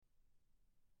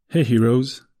Hey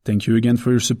heroes, thank you again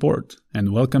for your support,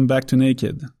 and welcome back to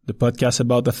Naked, the podcast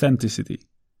about authenticity.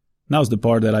 Now's the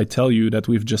part that I tell you that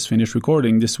we've just finished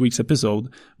recording this week's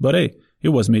episode, but hey, it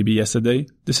was maybe yesterday,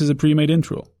 this is a pre-made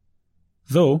intro.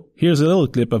 Though, here's a little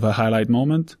clip of a highlight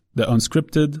moment, the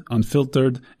unscripted,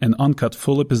 unfiltered, and uncut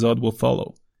full episode will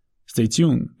follow. Stay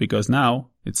tuned, because now,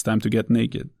 it's time to get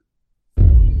naked.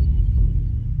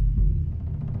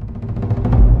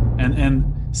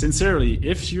 And sincerely,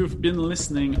 if you've been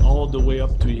listening all the way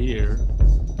up to here,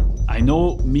 I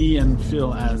know me and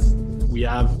Phil we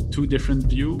have two different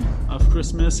views of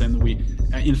Christmas, and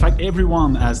in fact,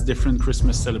 everyone has different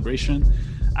Christmas celebration.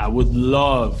 I would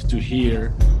love to hear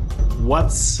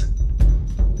what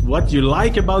you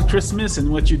like about Christmas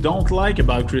and what you don't like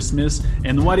about Christmas,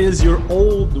 and what is your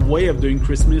old way of doing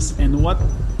Christmas, and what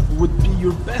would be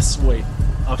your best way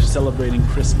of celebrating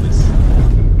Christmas.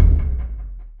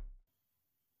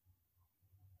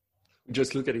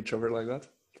 Just look at each other like that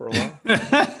for a while.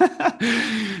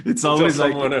 It's always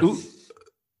like,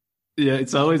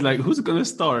 it's always like, who's gonna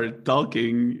start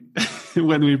talking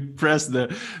when we press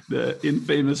the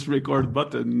infamous record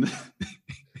button?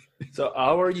 So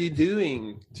how are you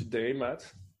doing today, Matt?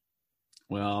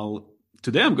 Well,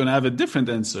 today I'm gonna have a different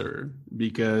answer,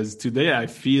 because today I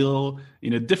feel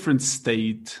in a different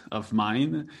state of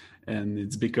mind, and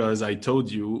it's because I told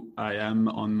you I am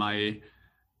on my...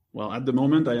 Well, at the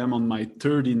moment, I am on my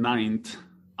 39th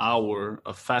hour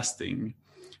of fasting.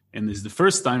 And it's the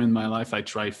first time in my life I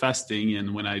try fasting.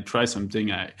 And when I try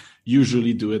something, I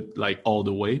usually do it like all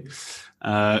the way.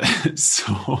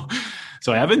 So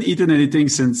I haven't eaten anything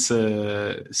since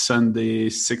Sunday,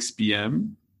 6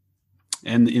 p.m.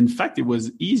 And in fact, it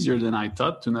was easier than I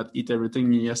thought to not eat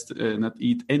anything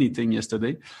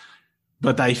yesterday.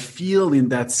 But I feel in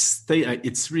that state,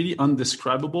 it's really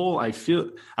indescribable. I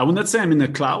would not say I'm in a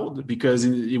cloud, because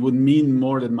it would mean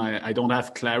more than I don't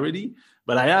have clarity,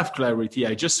 but I have clarity.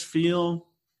 I just feel,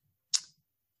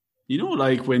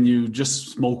 like when you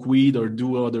just smoke weed or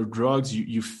do other drugs,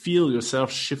 you feel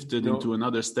yourself shifted into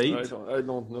another state. I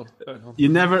don't know. You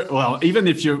never, even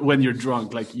when you're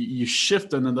drunk, like you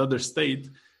shift in another state,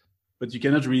 but you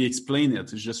cannot really explain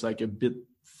it. It's just like a bit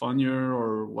funnier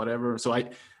or whatever. So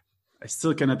I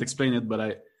still cannot explain it, but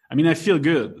I feel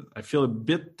good. I feel a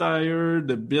bit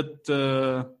tired, a bit...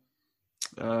 You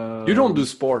don't do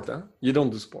sport, huh? You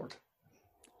don't do sport.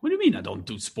 What do you mean I don't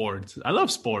do sport? I love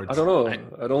sport. I don't know.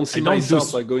 I don't see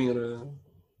myself like going on a...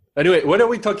 Anyway, what are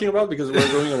we talking about? Because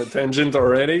we're going on a tangent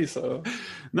already, so...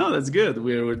 No, that's good.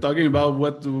 We're talking about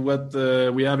what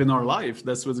we have in our life.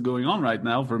 That's what's going on right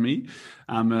now for me.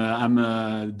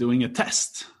 I'm doing a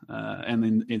test,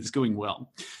 and it's going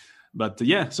well. But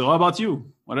so how about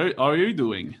you? What are you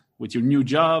doing with your new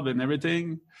job and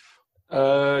everything?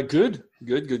 Good.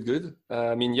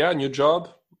 New job,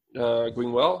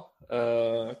 going well.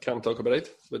 Can't talk about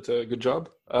it, but good job.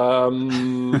 With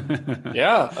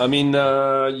everything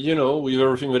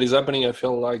that is happening, I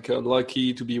feel like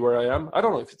lucky to be where I am. I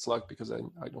don't know if it's luck, because I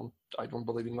don't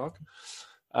believe in luck.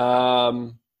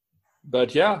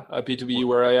 But yeah, happy to be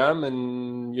where I am,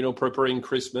 and preparing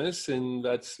Christmas, and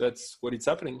that's what it's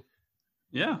happening.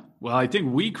 Yeah, well, I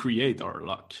think we create our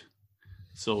luck,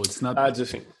 so it's not. That's the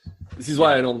thing. This is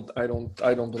why I don't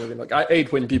believe in luck. I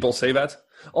hate when people say that.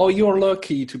 Oh, you're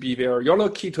lucky to be there. You're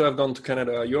lucky to have gone to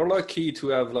Canada. You're lucky to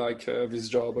have this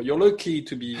job, or you're lucky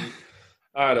to be,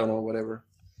 I don't know, whatever.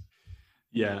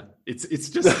 Yeah, it's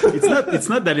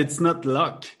not that it's not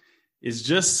luck. It's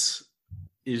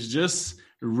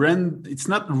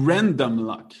not random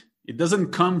luck. It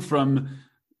doesn't come from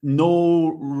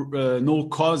no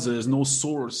causes, no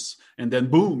source, and then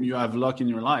boom, you have luck in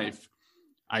your life.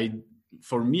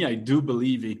 For me, I do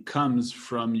believe it comes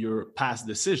from your past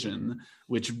decision,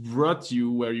 which brought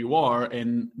you where you are,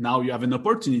 and now you have an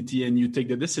opportunity, and you take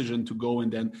the decision to go,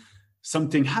 and then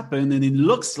something happened, and it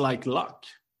looks like luck.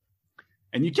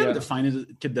 And you can define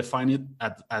it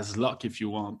as luck if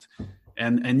you want,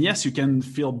 and yes, you can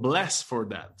feel blessed for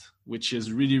that, which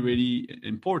is really, really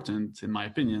important in my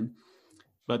opinion.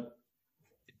 But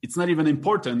it's not even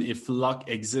important if luck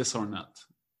exists or not.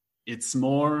 It's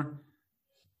more,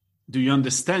 do you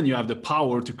understand you have the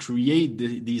power to create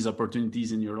these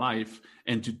opportunities in your life,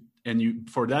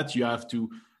 for that you have to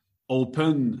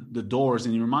open the doors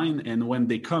in your mind, and when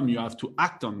they come, you have to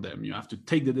act on them. You have to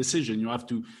take the decision. You have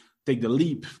to take the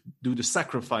leap, do the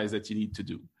sacrifice that you need to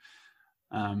do.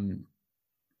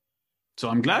 So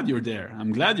I'm glad you're there.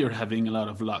 I'm glad you're having a lot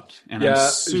of luck, and I'm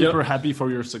super happy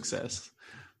for your success.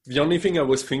 The only thing I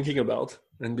was thinking about,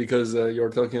 and because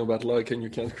you're talking about luck and you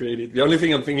can't create it, the only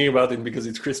thing I'm thinking about it because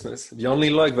it's Christmas. The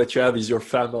only luck that you have is your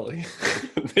family.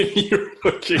 Maybe you're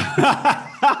lucky.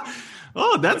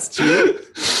 Oh, that's true.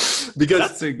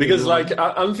 because like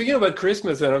I'm thinking about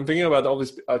Christmas and I'm thinking about all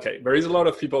this. Okay, there is a lot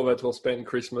of people that will spend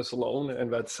Christmas alone,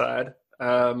 and that's sad.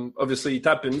 Obviously, it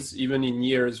happens even in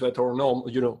years that are normal,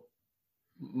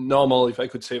 if I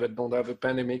could say, that don't have a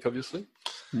pandemic, obviously.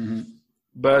 Mm-hmm.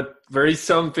 But there is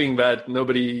something that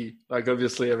nobody, like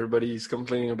obviously everybody is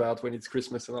complaining about when it's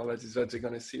Christmas and all that, is that they're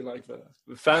going to see like the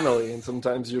family. And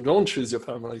sometimes you don't choose your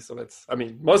family. So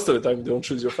most of the time you don't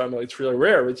choose your family. It's really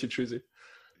rare that you choose it.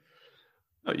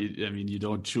 You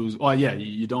don't choose. Oh, yeah,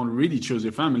 you don't really choose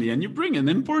your family. And you bring an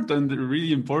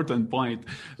really important point.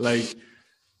 Like,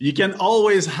 you can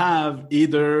always have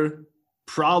either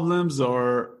problems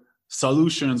or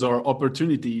solutions or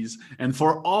opportunities. And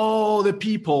for all the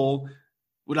people,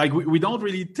 like we don't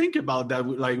really think about that.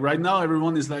 Like right now,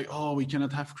 everyone is like, oh, we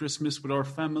cannot have Christmas with our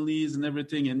families and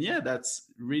everything. And yeah,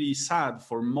 that's really sad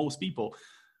for most people.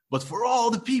 But for all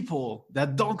the people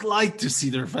that don't like to see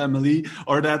their family,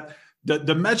 or that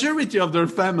the majority of their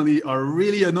family are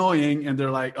really annoying, and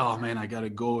they're like, oh man, I gotta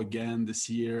go again this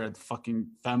year at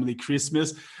fucking family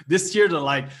Christmas. This year they're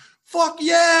like, fuck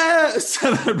yeah,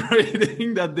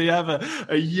 celebrating that they have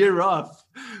a year off.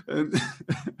 And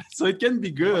so it can be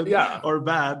good or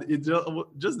bad. It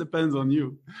just depends on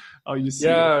you, how you see it.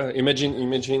 Yeah,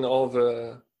 imagine all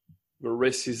the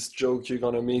racist joke you're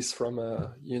gonna miss from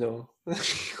your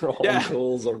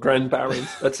uncles or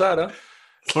grandparents. That's sad, huh?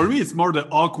 For me, it's more the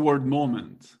awkward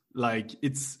moment. Like,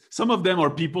 it's some of them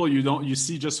are people you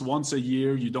see just once a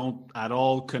year. You don't at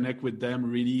all connect with them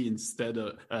really,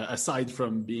 aside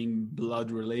from being blood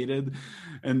related.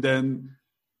 And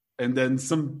then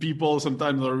some people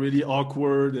sometimes are really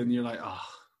awkward, and you're like, oh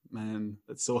man,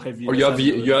 that's so heavy. Or you have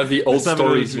the old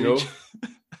stories,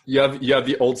 you have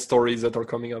the old stories that are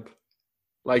coming up,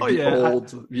 like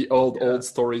the old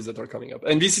stories that are coming up.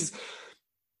 And this is,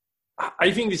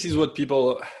 I think this is what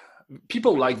people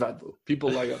like that though. People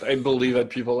like that. I believe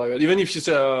that people like that. Even if you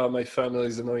say, oh, my family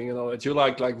is annoying and all that, you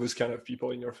like those kind of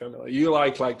people in your family. You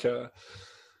like the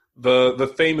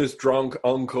famous drunk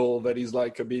uncle that is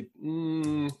like a bit,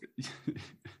 with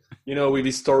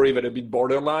his story that a bit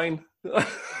borderline.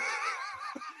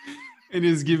 And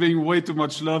is giving way too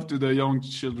much love to the young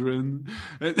children.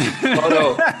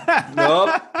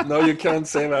 Oh no, you can't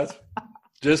say that.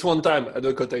 Just one time at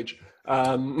the cottage.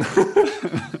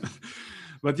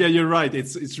 But yeah, you're right.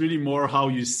 It's really more how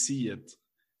you see it.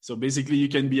 So basically, you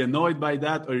can be annoyed by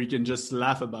that, or you can just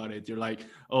laugh about it. You're like,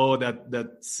 oh,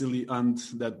 that silly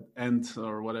ant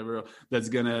or whatever, that's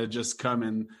gonna just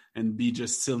come and be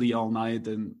just silly all night,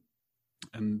 and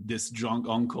this drunk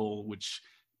uncle, which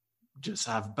just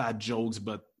have bad jokes,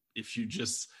 but if you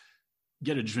just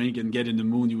get a drink and get in the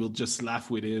mood, you will just laugh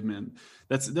with him, and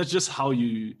that's just how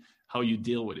you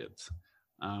deal with it.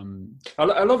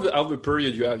 I love the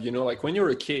period you have, like when you're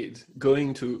a kid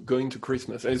going to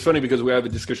Christmas. And it's funny because we have a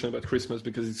discussion about Christmas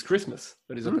because it's Christmas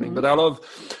that is happening. Mm-hmm. But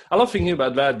I love thinking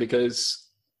about that because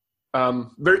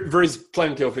there is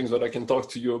plenty of things that I can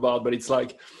talk to you about. But it's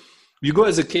like you go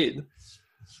as a kid,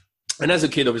 and as a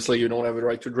kid, obviously you don't have the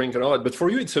right to drink and all that. But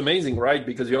for you, it's amazing, right?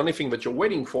 Because the only thing that you're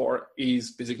waiting for is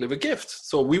basically the gift.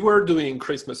 So we were doing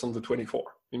Christmas on the 24th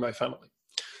in my family.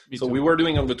 So we were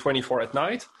doing on the 24th at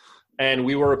night. And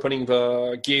we were opening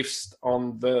the gifts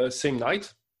on the same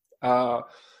night.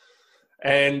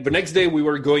 And the next day we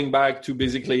were going back to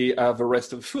basically have the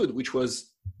rest of the food, which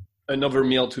was another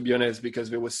meal, to be honest, because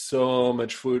there was so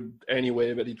much food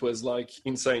anyway, but it was like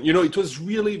insane. It was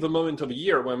really the moment of the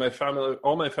year when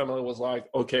all my family was like,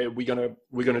 okay, we're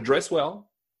gonna dress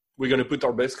well. We're going to put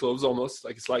our best clothes almost.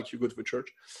 Like it's like you go to the church.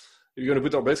 You're going to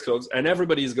put our best clothes and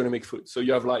everybody is going to make food. So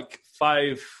you have like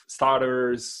 5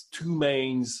 starters, 2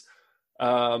 mains,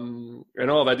 and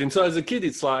all that. And so as a kid,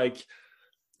 it's like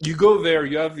you go there,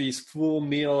 you have this full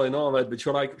meal and all that, but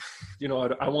you're like,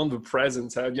 I want the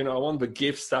presents, I want the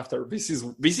gifts after. This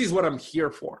is what I'm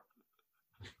here for.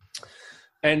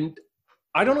 And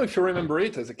I don't know if you remember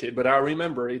it as a kid, but I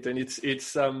remember it. And it's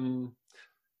at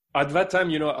that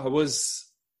time, I was,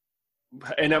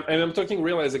 and I'm talking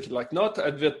really as a kid, like not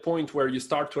at that point where you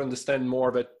start to understand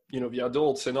more that, the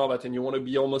adults and all that, and you want to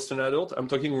be almost an adult. I'm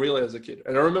talking really as a kid.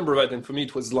 And I remember that, and for me,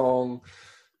 it was long,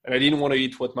 and I didn't want to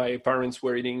eat what my parents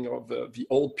were eating, or the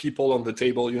old people on the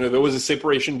table. There was a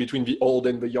separation between the old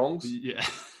and the youngs. Yeah.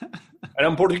 And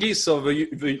I'm Portuguese, so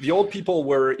the old people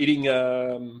were eating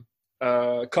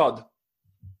cod,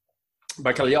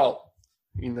 bacalhau.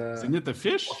 Isn't it a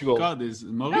fish? Portugal. Cod is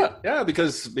moru? Yeah,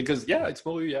 because it's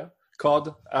moru, yeah. cod,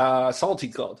 salty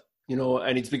cod.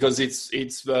 And it's because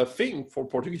it's a thing for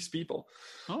Portuguese people.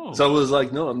 Oh. So I was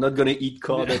like, no, I'm not going to eat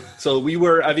cod. Yeah. So we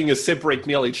were having a separate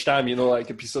meal each time, like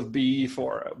a piece of beef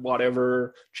or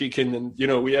whatever, chicken.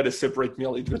 And, we had a separate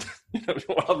meal each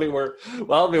while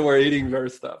they were eating their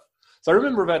stuff. So I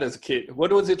remember that as a kid.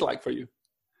 What was it like for you?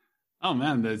 Oh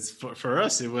man, that's for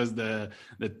us. It was the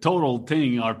total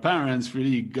thing. Our parents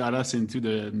really got us into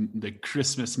the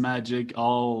Christmas magic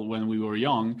all when we were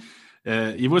young.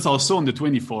 It was also on the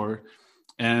 24th,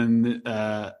 and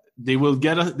they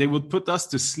would put us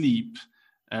to sleep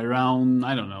around,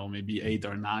 I don't know, maybe 8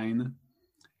 or 9,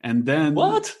 and then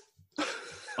what?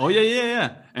 Oh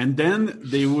yeah. And then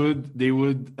they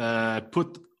would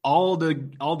put all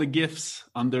the gifts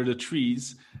under the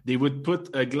trees. They would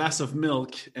put a glass of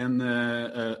milk and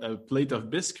a plate of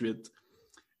biscuit,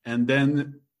 and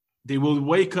then they will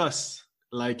wake us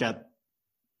like at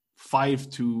 5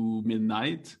 to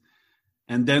midnight.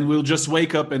 And then we'll just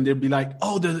wake up and they'll be like,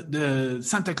 oh, the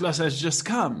Santa Claus has just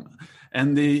come.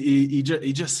 And he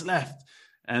just left.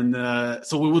 And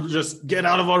so we would just get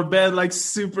out of our bed like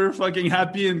super fucking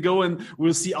happy and go, and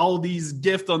we'll see all these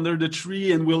gifts under the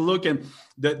tree, and we'll look, and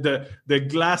the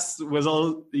glass was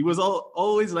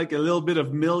always like a little bit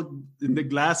of milk in the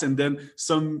glass, and then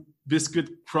some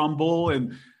biscuit crumble,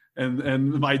 and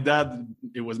my dad,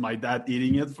 it was my dad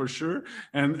eating it for sure.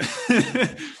 And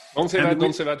don't say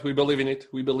that. We believe in it.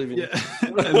 We believe in it.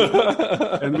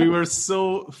 and we were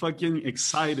so fucking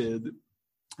excited.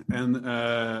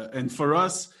 And for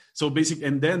us, so basically,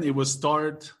 and then it was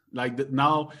start like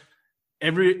now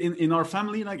in our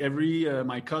family, like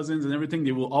my cousins and everything,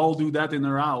 they will all do that in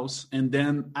their house. And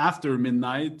then after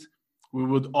midnight, we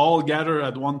would all gather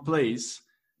at one place.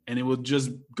 And it would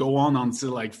just go on until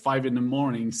like 5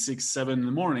 a.m, 6,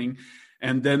 7 a.m.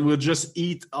 And then we'll just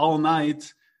eat all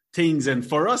night things. And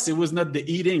for us, it was not the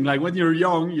eating. Like when you're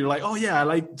young, you're like, oh yeah, I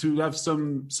like to have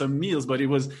some meals. But it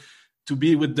was to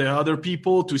be with the other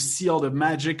people, to see all the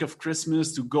magic of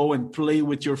Christmas, to go and play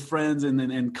with your friends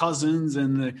and cousins.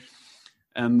 And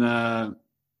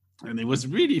it was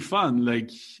really fun. Like,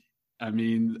 I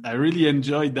mean, I really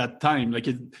enjoyed that time. Like,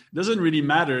 it doesn't really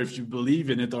matter if you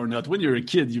believe in it or not. When you're a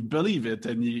kid, you believe it,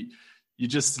 and you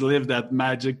just live that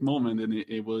magic moment, and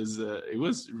it was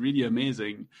really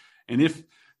amazing. And if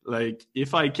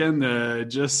I can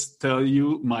just tell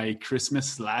you my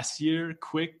Christmas last year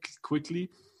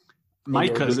quickly, my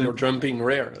cousin. You're jumping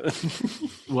rare.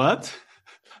 What?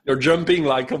 You're jumping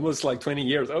like almost like 20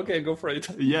 years. Okay, go for it.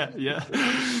 Yeah.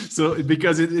 So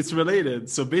because it's related.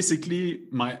 So basically,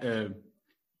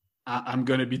 I'm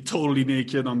going to be totally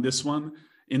naked on this one.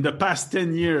 In the past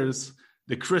 10 years,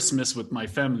 the Christmas with my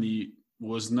family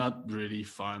was not really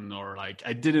fun, or like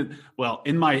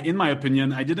in my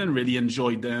opinion, I didn't really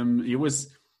enjoy them. It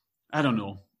was, I don't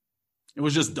know. It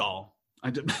was just dull.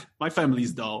 My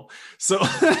family's dull. So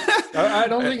I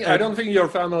don't think your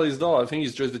family is dull. I think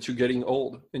it's just that you're getting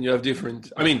old and you have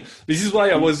different. I mean, this is why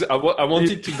I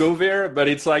wanted to go there, but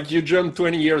it's like you jump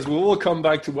 20 years. We will come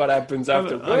back to what happens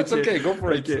after. But it's okay. Go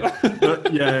for it.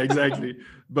 But, yeah, exactly.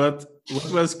 But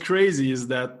what was crazy is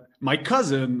that my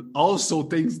cousin also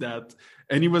thinks that,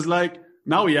 and he was like,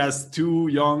 now he has 2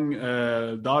 young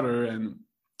daughter, and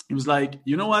he was like,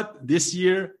 you know what? This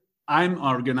year I'm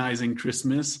organizing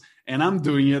Christmas. And I'm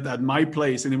doing it at my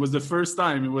place. And it was the first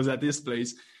time it was at this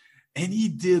place. And he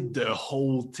did the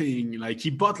whole thing. Like, he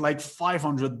bought like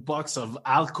 $500 of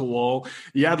alcohol.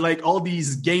 He had like all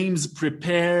these games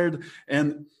prepared.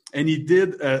 And he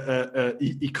did,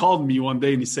 he called me one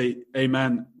day and he said, hey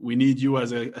man, we need you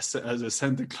as a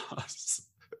Santa Claus.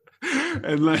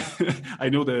 And like, I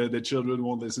know the children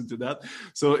won't listen to that.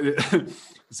 So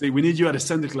say, we need you at a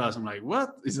Santa Claus. I'm like,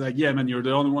 what? He's like, yeah, man, you're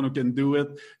the only one who can do it.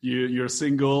 You're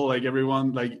single, like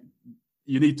everyone, like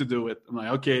you need to do it. I'm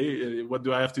like, okay, what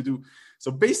do I have to do? So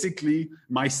basically,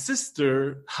 my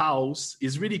sister's house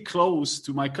is really close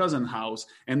to my cousin's house,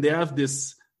 and they have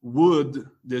this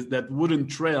that wooden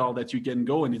trail that you can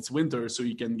go, and it's winter, so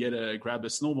you can grab a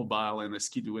snowmobile and a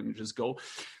skidoo and just go.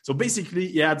 So basically,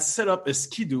 he had set up a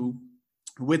skidoo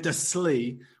with a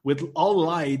sleigh with all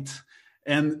light,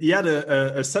 and he had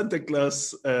a Santa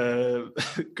Claus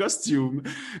costume,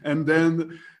 and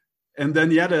then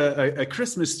he had a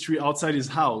Christmas tree outside his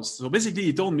house. So basically,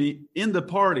 he told me in the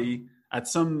party at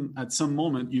some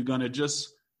moment you're gonna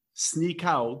just sneak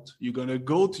out, you're gonna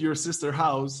go to your sister's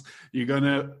house, you're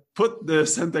gonna put the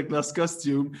Santa Claus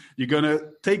costume, you're gonna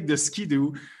take the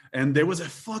skidoo, and there was a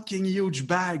fucking huge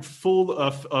bag full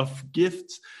of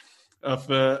gifts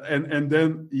and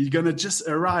then you're gonna just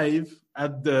arrive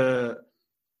at the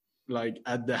like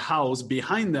at the house,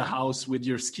 behind the house with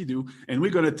your skidoo, and we're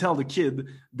gonna tell the kid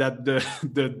that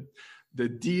the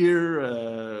deer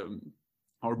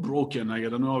are broken. I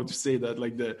don't know how to say that.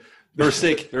 Like they're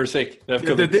sick.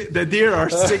 The deer are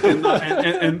sick,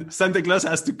 and Santa Claus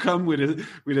has to come with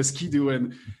a skidoo.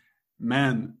 And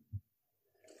man,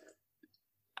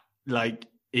 like,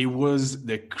 it was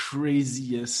the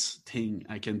craziest thing,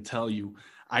 I can tell you.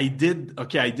 I did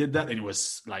that, and it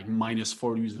was like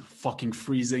 -40. It was fucking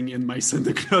freezing in my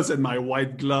Santa Claus and my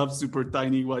white glove, super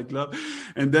tiny white glove.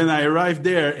 And then I arrived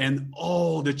there, and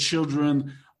all the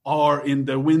children are in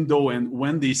the window, and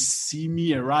when they see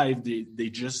me arrive, they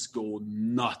just go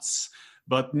nuts.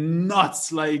 But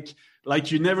nuts, like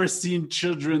you never seen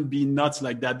children be nuts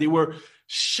like that. They were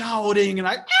shouting and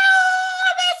like,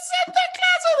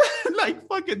 like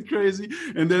fucking crazy.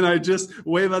 And then I just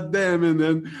wave at them, and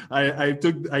then I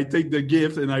take the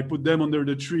gift and I put them under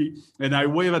the tree, and I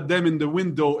wave at them in the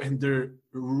window, and they're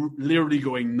literally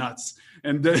going nuts.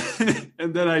 And then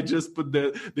and then I just put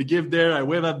the gift there, I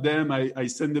wave at them, I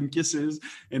send them kisses,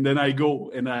 and then I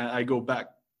go back.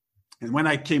 And when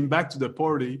I came back to the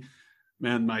party,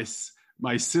 man,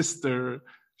 my sister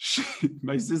she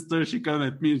come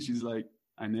at me and she's like,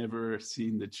 I never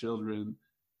seen the children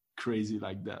crazy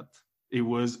like that. It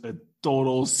was a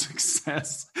total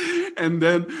success. And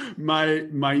then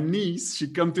my niece, she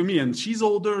come to me, and she's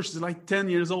older. She's like 10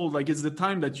 years old. Like, it's the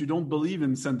time that you don't believe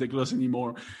in Santa Claus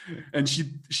anymore. And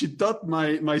she taught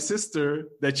my sister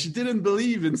that she didn't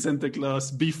believe in Santa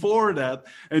Claus before that.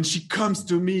 And she comes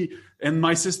to me and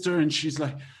my sister, and she's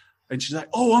like,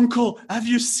 oh, uncle, have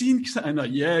you seen? And I'm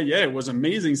like, yeah, it was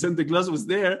amazing. Santa Claus was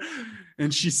there.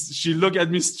 And she looked at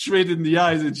me straight in the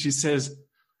eyes, and she says,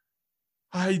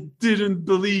 I didn't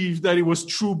believe that it was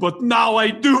true, but now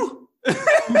I do.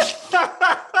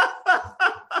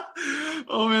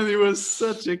 Oh man, it was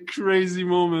such a crazy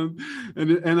moment.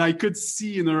 And I could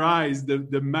see in her eyes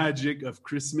the magic of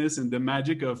Christmas, and the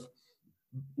magic of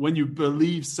when you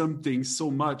believe something so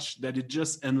much that it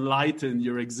just enlightens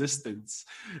your existence.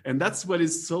 And that's what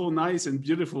is so nice and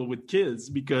beautiful with kids,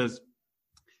 because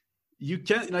you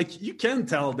can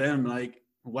tell them like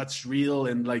what's real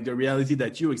and like the reality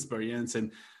that you experience,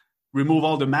 and remove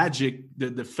all the magic,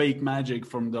 the fake magic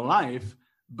from their life.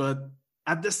 But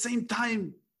at the same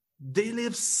time, they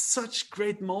live such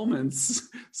great moments.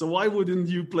 So why wouldn't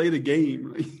you play the game?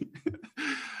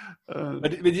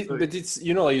 But it's,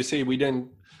 you know, like you say, we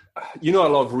then, you know, I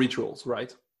love rituals,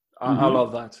 right? I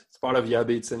love that. It's part of the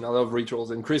habits, and I love rituals.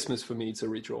 And Christmas for me, it's a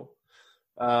ritual.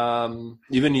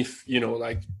 Even if, you know,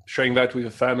 like sharing that with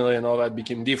a family and all that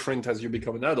became different as you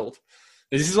become an adult.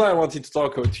 This is why I wanted to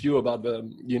talk to you about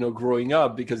the, you know, growing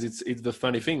up, because it's the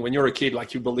funny thing. When you're a kid,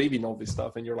 like, you believe in all this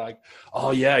stuff, and you're like,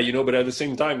 oh yeah, you know, but at the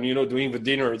same time, you know, doing the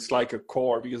dinner, it's like a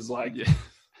chore, because like,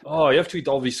 oh, you have to eat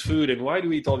all this food, and why do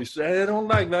we eat all this food? I don't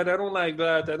like that, I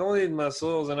don't eat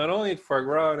mussels, and I don't eat foie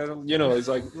gras, and I don't, you know, it's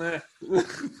like, nah.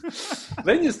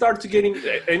 Then you start to getting,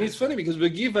 and it's funny because the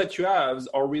gift that you have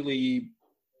are really,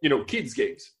 you know, kids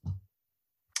games.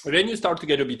 And then you start to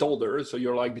get a bit older, so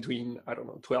you're like between, I don't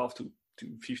know, 12 to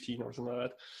 15 or something like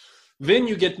that. Then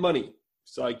you get money.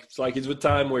 It's the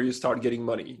time where you start getting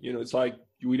money. You know, it's like,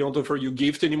 we don't offer you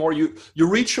gift anymore. You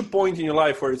reach a point in your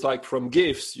life where it's like, from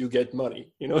gifts you get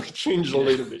money. You know, it changed a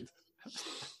little bit.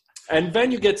 And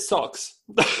then you get socks.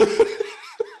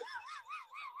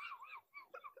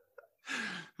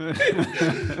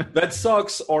 That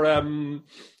socks, or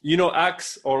you know,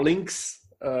 Axe or Lynx.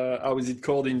 How is it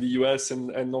called in the US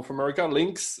and North America?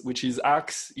 Lynx, which is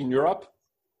Axe in Europe.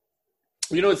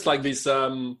 You know, it's like this,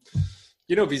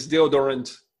 you know, this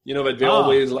deodorant, you know, that they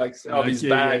always like sell these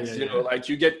bags, you know, like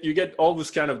you get all this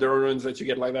kind of deodorants that you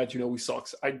get like that, you know, with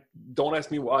socks. Don't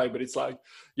ask me why, but it's like,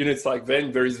 you know, it's like,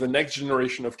 then there is the next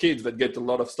generation of kids that get a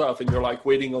lot of stuff, and you're like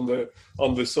waiting on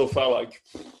the sofa, like,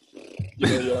 you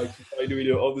know, you're like, I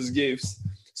do all these gifts.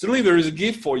 Suddenly there is a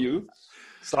gift for you.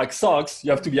 It's like socks.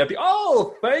 You have to be happy.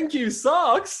 Oh, thank you,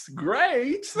 socks.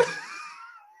 Great.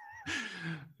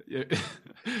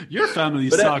 Your family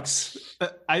sucks.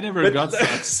 I never got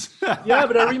socks. Yeah,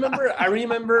 but I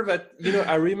remember that, you know,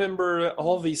 I remember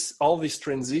all this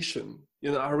transition.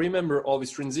 You know, I remember all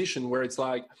this transition where it's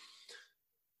like,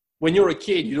 when you're a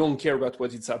kid, you don't care about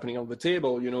what is happening on the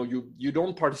table. You know, you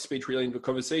don't participate really in the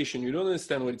conversation. You don't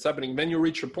understand what's happening. Then you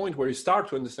reach a point where you start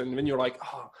to understand. And then you're like,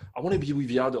 I want to be with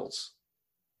the adults.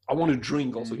 I want to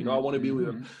drink also, you know, I want to be with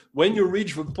them. When you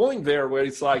reach the point there where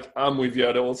it's like, I'm with the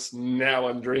adults, now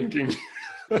I'm drinking.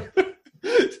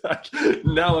 Like,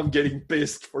 now I'm getting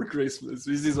pissed for Christmas.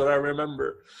 This is what I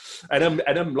remember. And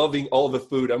I'm loving all the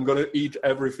food. I'm going to eat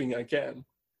everything I can.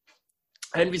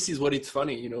 And this is what it's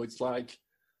funny, you know, it's like,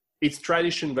 it's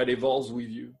tradition that evolves with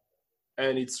you.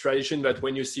 And it's tradition that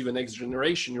when you see the next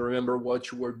generation, you remember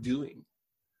what you were doing.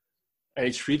 And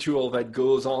it's ritual that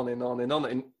goes on and on and on.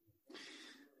 And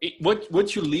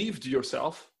what you leave to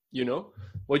yourself,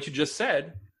 what you just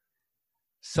said,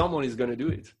 someone is going to do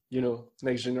it,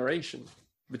 next generation.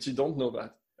 But you don't know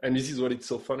that. And this is what it's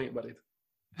so funny about it.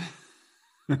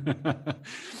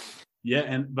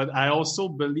 Yeah, but I also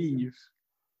believe,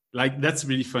 that's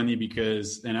really funny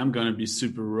because, and I'm going to be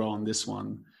super raw on this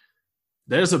one,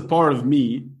 there's a part of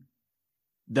me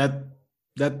that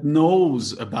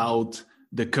knows about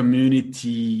the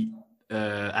community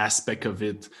aspect of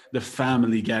it, the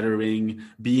family gathering,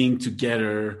 being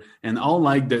together, and all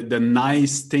the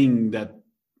nice thing that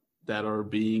are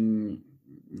being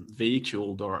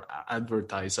vehicled or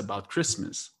advertised about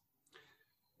Christmas.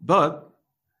 But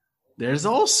there's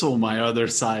also my other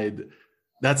side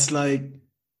that's like,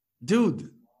 dude,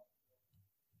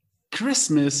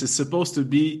 Christmas is supposed to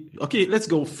be, okay, let's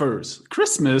go first.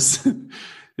 Christmas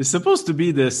is supposed to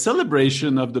be the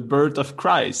celebration of the birth of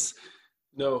Christ.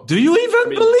 No. Do you even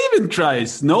believe in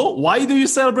Christ? No? Why do you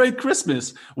celebrate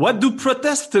Christmas? What do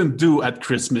Protestants do at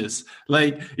Christmas?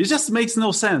 It just makes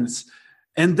no sense.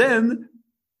 And then,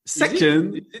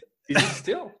 second... Is it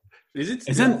still? Is it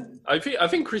still? I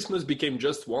think Christmas became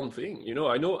just one thing.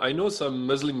 I know some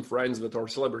Muslim friends that are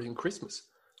celebrating Christmas.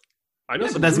 I know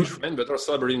some Jewish friends that are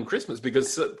celebrating Christmas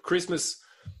because Christmas.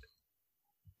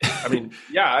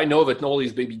 I know that Noel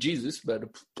is baby Jesus, but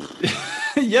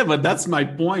yeah, but that's my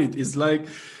point. Is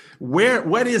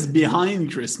what is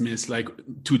behind Christmas?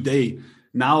 Today,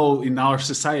 now in our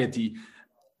society,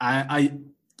 I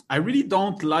really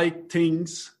don't like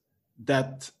things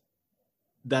that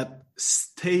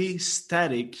stay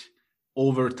static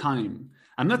over time.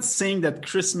 I'm not saying that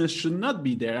Christmas should not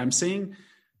be there. I'm saying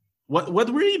what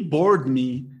really bored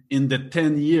me in the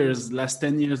last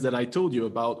 10 years that I told you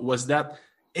about was that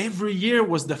every year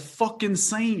was the fucking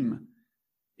same.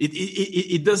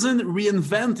 It doesn't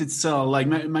reinvent itself.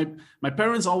 My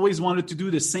parents always wanted to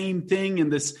do the same thing,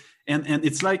 and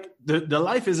it's like the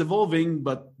life is evolving,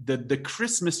 but the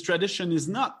Christmas tradition is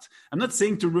not. I'm not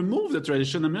saying to remove the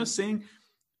tradition. I'm just saying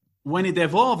when it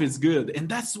evolves, it's good. And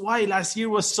that's why last year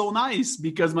was so nice,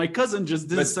 because my cousin just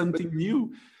did something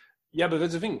new. Yeah, but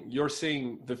that's the thing. You're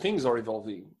saying the things are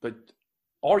evolving, but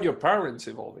are your parents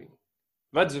evolving?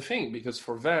 That's the thing, because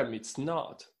for them, it's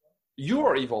not. You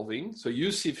are evolving, so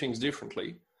you see things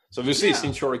differently. So obviously,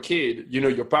 since you're a kid,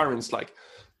 your parents,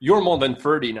 you're more than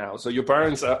 30 now. So your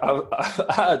parents have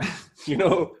had,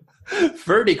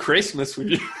 30 Christmas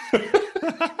with you.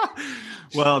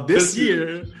 Well, this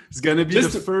year is going to be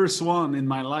the first one in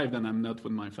my life that I'm not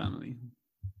with my family.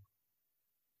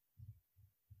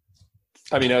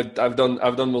 I've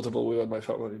done multiple with my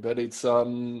family, but it's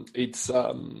No.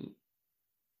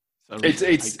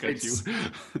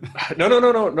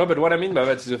 But what I mean by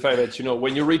that is the fact that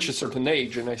when you reach a certain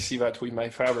age, and I see that with my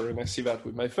father, and I see that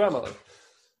with my family.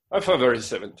 My father is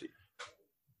 70.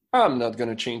 I'm not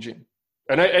gonna change him,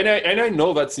 and I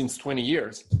know that since 20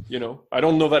 years. I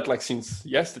don't know that since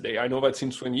yesterday. I know that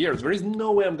since 20 years. There is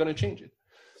no way I'm gonna change it.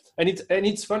 And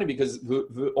it's funny because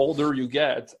the older you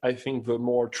get, I think the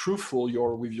more truthful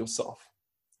you're with yourself.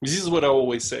 This is what I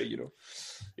always say,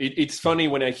 It's funny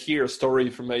when I hear a story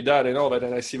from my dad and all that,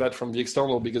 and I see that from the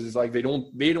external, because it's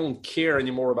they don't care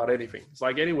anymore about anything. It's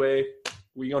anyway,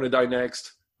 we're going to die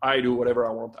next. I do whatever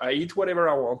I want. I eat whatever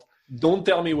I want. Don't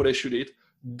tell me what I should eat.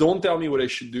 Don't tell me what I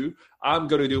should do. I'm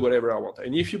going to do whatever I want.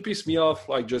 And if you piss me off,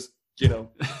 I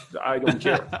don't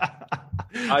care.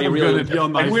 I'm going to be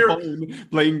on my phone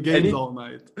playing games all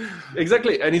night.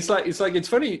 Exactly. And it's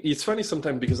funny. It's funny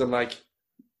sometimes because I'm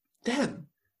damn,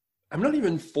 I'm not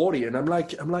even 40, and I'm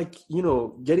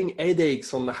getting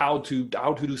headaches on how to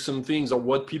do some things or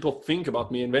what people think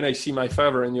about me. And then I see my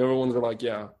father, and everyone's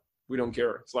yeah, we don't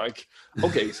care. It's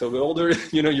okay, so the older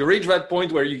you reach that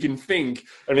point where you can think,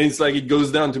 and it's it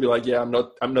goes down to be yeah, I'm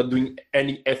not doing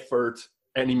any effort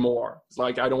anymore. It's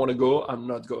I don't want to go, I'm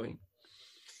not going.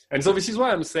 And so this is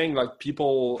why I'm saying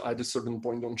people at a certain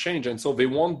point don't change, and so they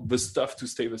want the stuff to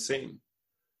stay the same.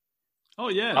 Oh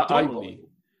yeah, totally.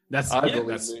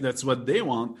 That's what they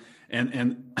want.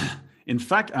 And in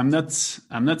fact, I'm not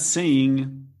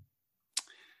saying.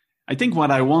 I think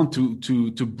what I want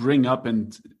to bring up,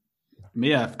 and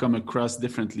may have come across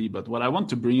differently, but what I want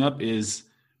to bring up is,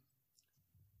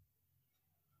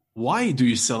 why do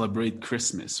you celebrate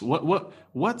Christmas?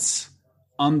 What's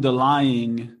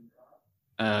underlying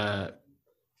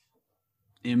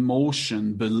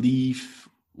emotion, belief?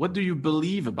 What do you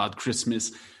believe about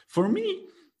Christmas? For me,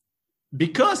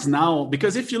 because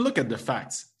if you look at the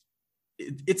facts,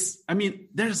 I mean,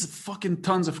 there's fucking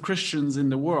tons of Christians in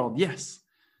the world, yes.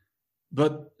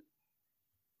 But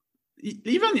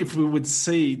even if we would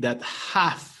say that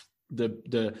half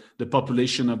the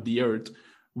population of the earth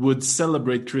would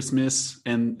celebrate Christmas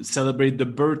and celebrate the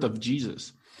birth of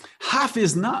Jesus, half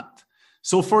is not.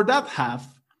 So for that half,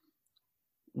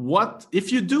 what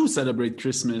if you do celebrate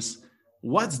Christmas?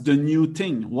 What's the new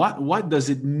thing? What does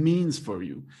it mean for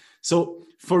you? So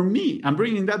for me, I'm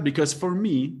bringing that because for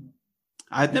me,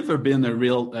 I'd never been a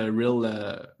real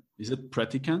is it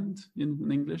practicant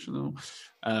in English? No,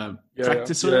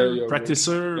 practitioner,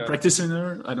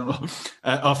 I don't know,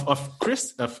 of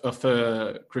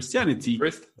Christianity.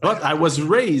 But I was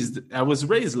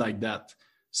raised like that.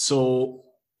 So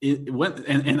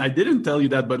and I didn't tell you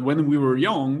that, but when we were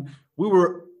young, we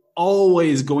were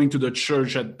always going to the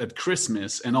church at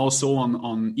Christmas and also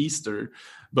on Easter.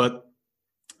 But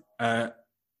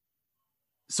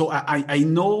so I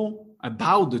know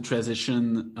about the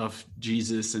tradition of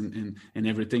Jesus and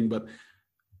everything, but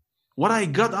what I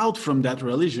got out from that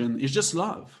religion is just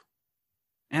love.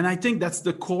 And I think that's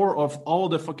the core of all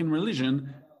the fucking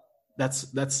religion.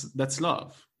 That's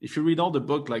love. If you read all the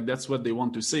book, like that's what they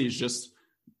want to say, is just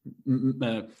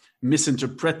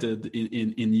misinterpreted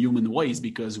in human ways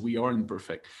because we are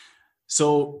imperfect.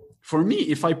 So for me,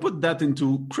 if I put that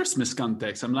into Christmas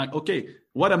context, I'm like, okay,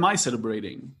 what am I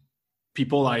celebrating?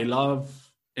 People I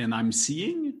love and I'm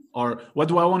seeing? Or what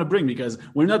do I want to bring? Because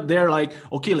we're not there like,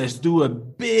 okay, let's do a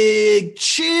big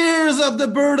cheers of the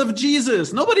birth of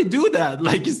Jesus. Nobody do that.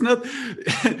 Like, it's not,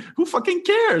 who fucking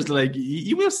cares? Like,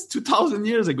 he was 2,000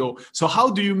 years ago. So how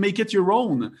do you make it your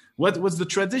own? What's the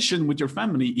tradition with your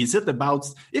family? Is it about,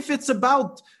 if it's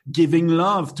about giving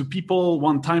love to people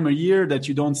one time a year that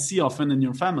you don't see often in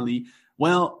your family,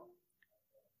 well,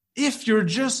 if you're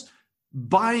just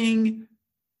buying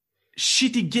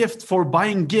shitty gift for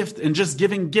buying gift and just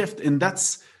giving gift, and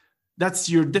that's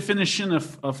your definition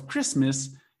of Christmas,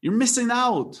 you're missing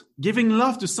out. Giving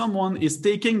love to someone is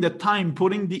taking the time,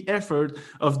 putting the effort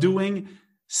of doing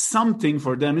something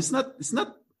for them. It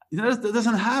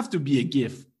doesn't have to be a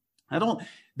gift.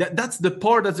 That's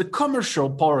the commercial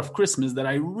part of Christmas that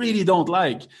I really don't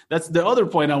like. That's the other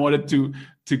point I wanted to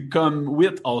come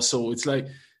with also. It's like,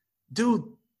 dude,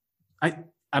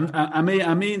 I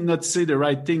may not say the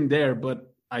right thing there,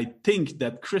 but I think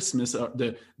that Christmas,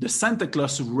 the Santa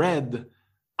Claus red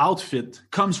outfit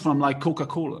comes from like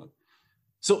Coca-Cola.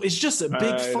 So it's just a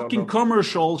big fucking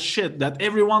commercial shit that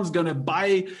everyone's going to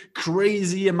buy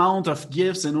crazy amount of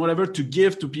gifts and whatever to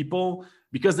give to people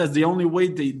because that's the only way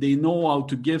they know how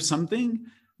to give something.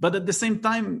 But at the same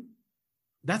time,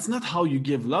 that's not how you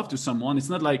give love to someone. It's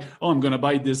not like, oh, I'm going to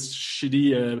buy this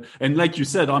shitty, and like you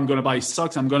said, I'm going to buy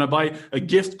socks. I'm going to buy a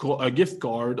gift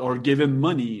card or give him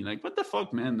money. Like, what the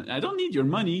fuck, man? I don't need your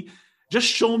money. Just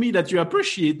show me that you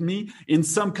appreciate me in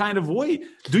some kind of way.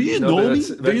 Do you know me?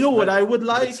 Do you know what I would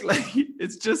like? Like,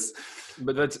 it's just.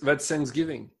 But that's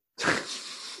Thanksgiving.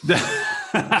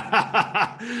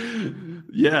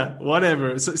 Yeah,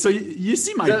 whatever. So you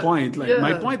see my point. Like,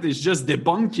 my point is just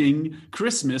debunking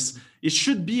Christmas. It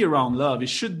should be around love. It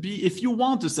should be, if you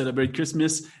want to celebrate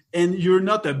Christmas and you're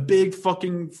not a big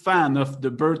fucking fan of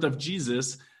the birth of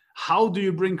Jesus, how do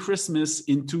you bring Christmas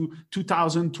into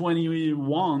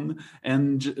 2021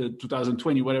 and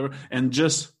 2020, whatever, and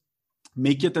just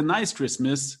make it a nice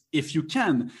Christmas if you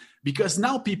can? Because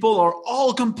now people are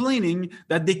all complaining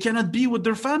that they cannot be with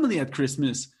their family at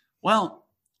Christmas. Well,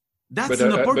 that's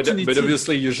an opportunity. But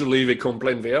obviously, usually they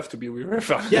complain they have to be with their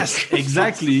family. Yes,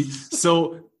 exactly.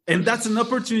 So, and that's an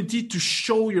opportunity to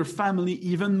show your family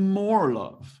even more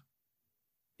love.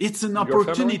 It's an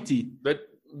opportunity. But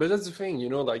that's the thing,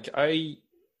 like I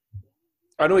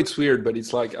know it's weird, but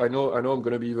it's like, I know I'm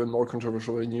going to be even more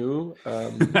controversial than you.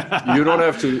 You don't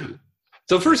have to.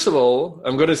 So first of all,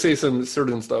 I'm going to say some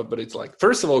certain stuff, but it's like,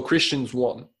 first of all, Christians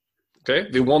won. Okay.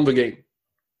 They won the game.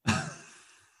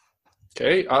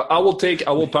 Okay. I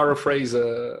will paraphrase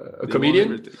a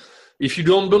comedian. If you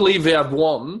don't believe they have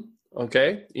won,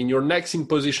 okay, in your next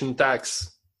imposition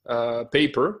tax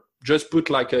paper, just put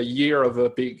like a year of a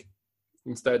pig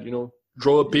instead,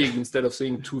 draw a pig instead of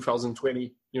saying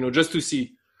 2020, just to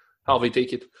see how they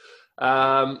take it.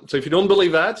 So if you don't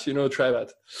believe that, try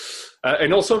that.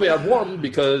 And also they have won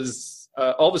because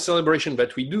all the celebrations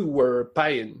that we do were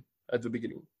pagan at the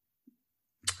beginning.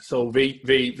 So they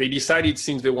decided,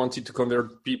 since they wanted to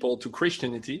convert people to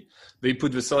Christianity, they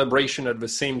put the celebration at the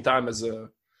same time as a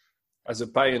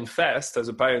pagan fest, as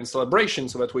a pagan celebration,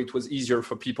 so that way it was easier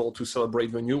for people to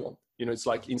celebrate the new one. It's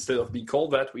like, instead of being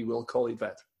called that, we will call it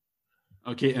that.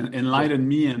 Okay, enlighten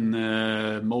me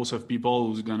and most of people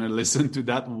who's gonna listen to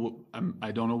that.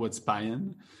 I don't know what's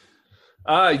païen.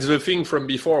 It's the thing from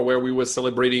before where we were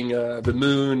celebrating the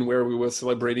moon, where we were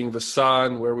celebrating the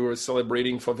sun, where we were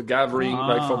celebrating for the gathering,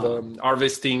 like for the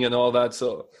harvesting and all that.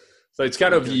 So it's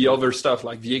kind of the other stuff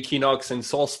like the equinox and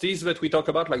solstice that we talk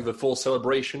about, like the full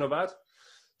celebration of that.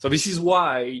 So this is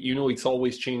why, it's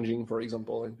always changing, for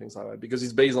example, and things like that, because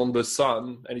it's based on the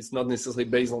sun and it's not necessarily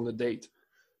based on the date.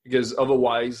 Because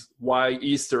otherwise, why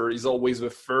Easter is always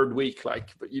the third week?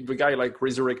 Like if the guy like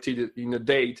resurrected in a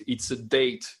date, it's a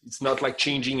date. It's not like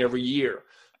changing every year.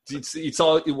 It's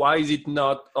all. Why is it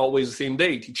not always the same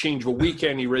date? He changed the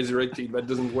weekend, he resurrected. That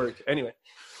doesn't work anyway.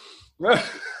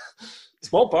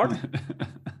 Small part.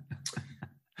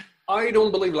 I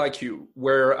don't believe like you,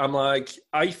 where I'm like,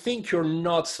 I think you're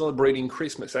not celebrating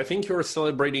Christmas. I think you're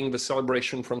celebrating the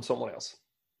celebration from someone else.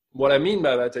 What I mean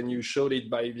by that, and you showed it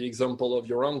by the example of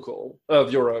your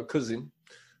cousin,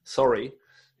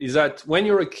 is that when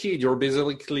you're a kid, you're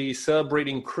basically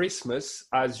celebrating Christmas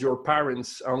as your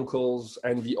parents, uncles,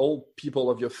 and the old people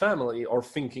of your family are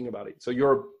thinking about it. So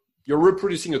you're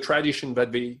reproducing a tradition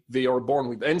that they are born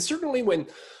with. And certainly when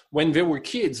they were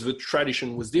kids, the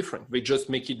tradition was different. They just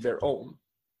make it their own.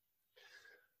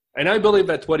 And I believe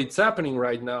that what is happening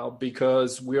right now,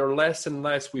 because we are less and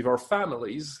less with our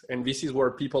families, and this is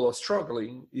where people are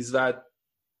struggling, is that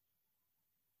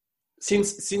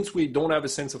since we don't have a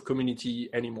sense of community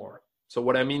anymore. So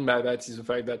what I mean by that is the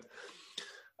fact that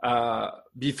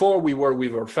before we were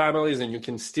with our families, and you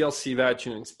can still see that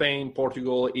in Spain,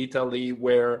 Portugal, Italy,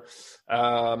 where,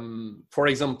 for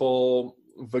example,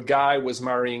 the guy was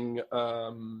marrying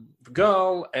the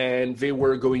girl and they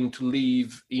were going to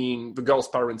live in the girl's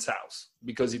parents' house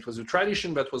because it was a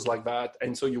tradition that was like that.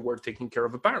 And so you were taking care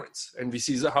of the parents. And this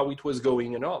is how it was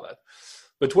going and all that.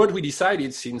 But what we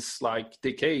decided since like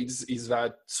decades is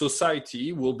that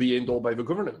society will be handled by the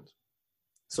government.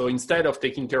 So instead of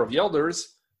taking care of the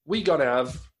elders, we're going to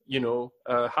have,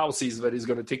 houses that is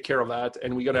going to take care of that.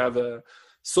 And we're going to have a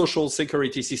social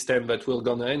security system that will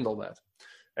going to handle that.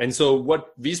 And so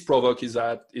what this provoked is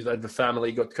that the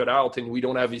family got cut out and we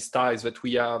don't have these ties that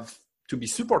we have to be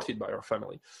supported by our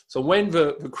family. So when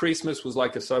the Christmas was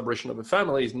like a celebration of the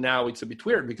families, now it's a bit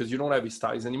weird because you don't have these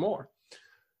ties anymore.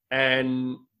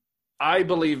 And I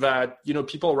believe that,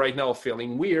 people right now are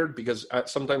feeling weird because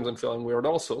sometimes I'm feeling weird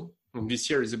also. And this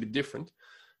year is a bit different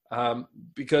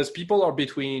because people are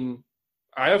between,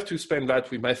 I have to spend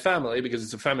that with my family because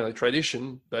it's a family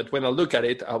tradition. But when I look at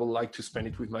it, I would like to spend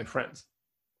it with my friends.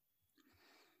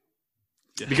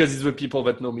 Because it's the people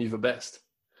that know me the best.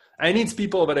 And it's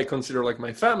people that I consider like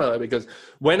my family, because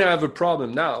when I have a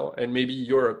problem now, and maybe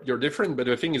you're different, but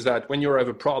the thing is that when you have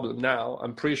a problem now,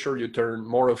 I'm pretty sure you turn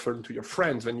more often to your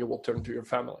friends than you will turn to your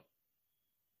family.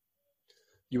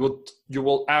 You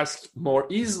will ask more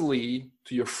easily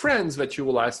to your friends that you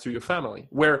will ask to your family,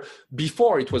 where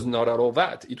before it was not at all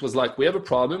that. It was like, we have a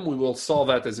problem, we will solve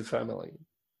that as a family.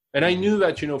 And I knew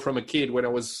that, from a kid when I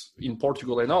was in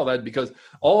Portugal and all that, because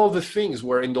all the things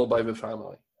were handled by the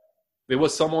family. There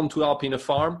was someone to help in a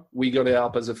farm, we're going to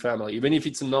help as a family. Even if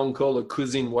it's an uncle, a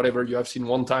cousin, whatever you have seen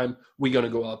one time, we're going to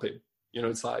go help him.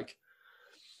 It's like,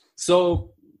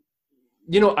 so,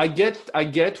 I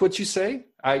get what you say.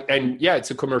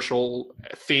 It's a commercial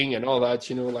thing and all that,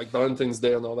 like Valentine's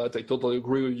Day and all that. I totally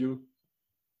agree with you.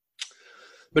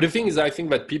 But the thing is, I think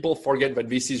that people forget that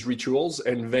this is rituals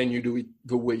and then you do it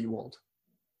the way you want.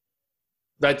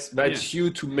 That's you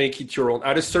to make it your own.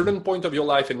 At a certain point of your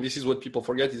life, and this is what people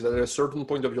forget, is that at a certain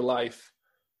point of your life,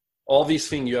 all these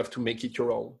things you have to make it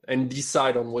your own and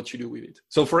decide on what you do with it.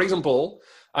 So for example,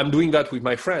 I'm doing that with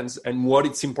my friends. And what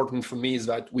it's important for me is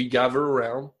that we gather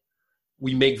around,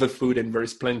 we make the food, and there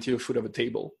is plenty of food at the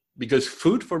table. Because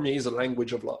food for me is a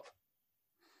language of love.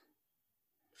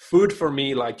 Food for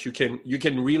me, like you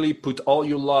can really put all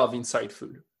your love inside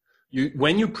food.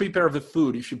 When you prepare the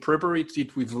food, if you prepare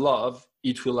it with love,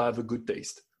 it will have a good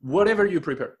taste. Whatever you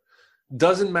prepare.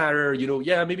 Doesn't matter,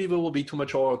 maybe there will be too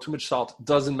much oil, too much salt.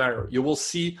 Doesn't matter. You will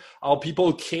see how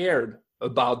people cared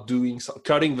about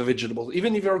cutting the vegetables.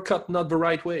 Even if they're cut not the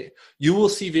right way, you will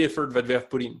see the effort that they have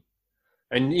put in.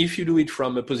 And if you do it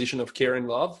from a position of care and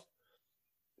love,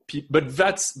 but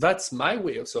that's my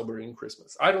way of celebrating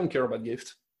Christmas. I don't care about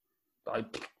gifts. I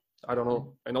don't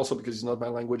know. And also because it's not my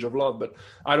language of love, but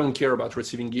I don't care about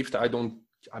receiving gift. I'm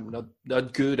not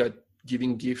that good at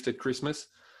giving gift at Christmas.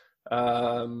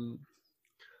 I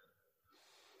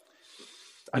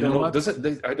don't know.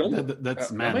 I don't.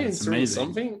 That's man. It's amazing.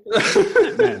 Something.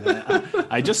 Man,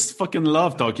 I just fucking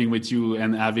love talking with you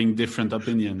and having different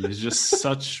opinions. It's just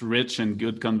such rich and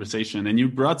good conversation. And you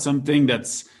brought something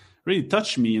that's really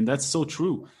touched me, and that's so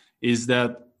true, is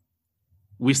that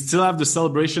we still have the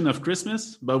celebration of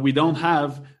Christmas, but we don't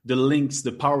have the links,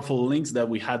 the powerful links that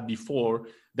we had before,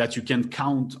 that you can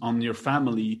count on your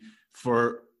family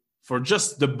for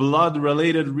just the blood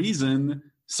related reason.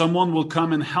 Someone will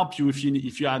come and help you if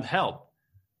you had help.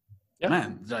 Yeah.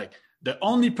 Man, like the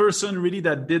only person really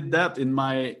that did that in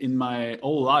my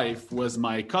whole life was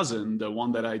my cousin, the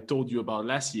one that I told you about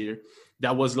last year.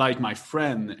 That was like my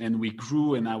friend, and we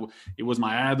grew, and it was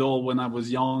my idol when I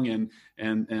was young,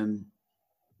 and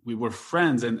we were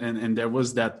friends, and there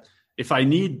was that, if I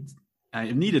needed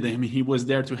him, he was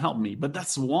there to help me. But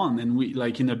that's one, and we,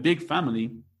 like, in a big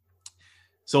family.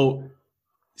 So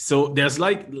there's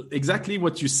like exactly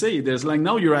what you say. There's like,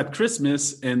 now you're at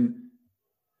Christmas and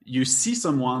you see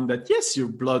someone that, yes, you're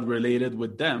blood related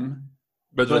with them,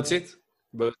 but that's it.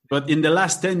 But in the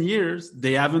last 10 years,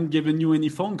 they haven't given you any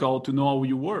phone call to know how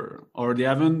you were, or they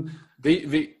haven't.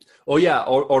 Oh yeah,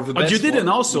 or the best. But you didn't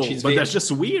one, also. But that's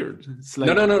just weird. It's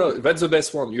like, no. That's the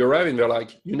best one. You arrive and they're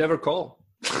like, you never call.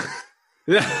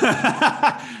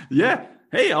 Yeah.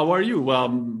 Hey, how are you? Well,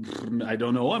 I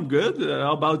don't know. I'm good.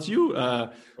 How about you?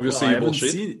 Obviously,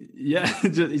 bullshit.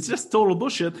 It's just total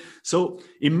bullshit. So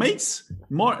it makes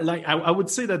more, like, I would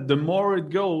say that the more it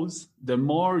goes, the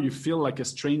more you feel like a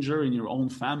stranger in your own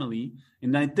family.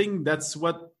 And I think that's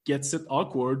what gets it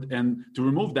awkward. And to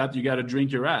remove that, you got to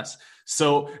drink your ass.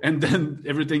 So, and then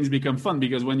everything's become fun,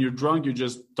 because when you're drunk, you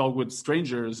just talk with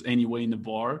strangers anyway in the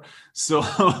bar. So,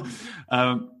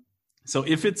 so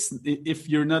if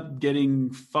you're not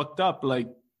getting fucked up, like,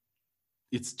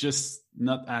 it's just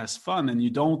not as fun, and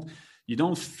you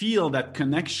don't feel that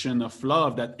connection of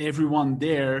love that everyone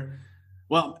there.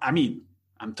 Well, I mean,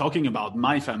 I'm talking about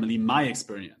my family, my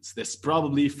experience. There's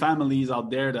probably families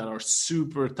out there that are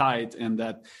super tight and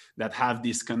that have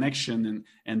this connection,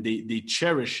 and they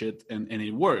cherish it, and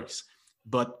it works.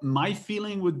 But my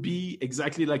feeling would be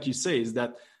exactly like you say, is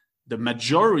that the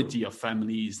majority of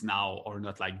families now are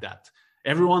not like that.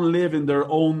 Everyone live in their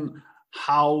own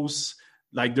house.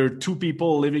 Like, there are two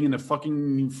people living in a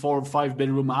fucking 4 or 5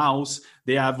 bedroom house.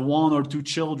 They have 1 or 2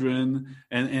 children,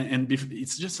 and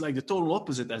it's just like the total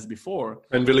opposite as before.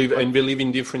 And they live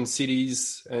in different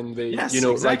cities, and they,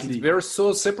 exactly. Like, they're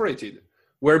so separated.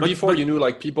 Where before,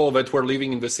 like, people that were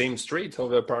living in the same street of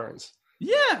their parents.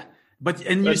 Yeah,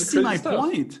 and you see my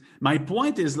point. My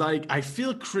point is, like, I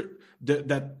feel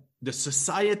that the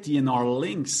society and our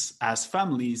links as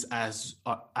families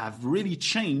have really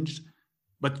changed.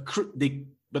 But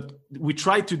we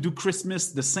try to do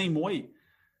Christmas the same way.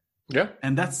 Yeah.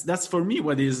 And that's for me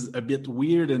what is a bit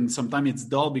weird, and sometimes it's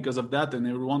dull because of that, and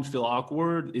everyone feel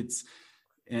awkward.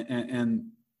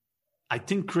 And I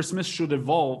think Christmas should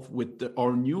evolve with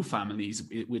our new families,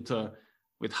 with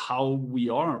how we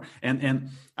are. And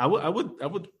I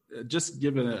would just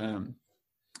give a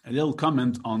little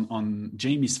comment on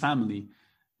Jamie's family.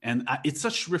 And it's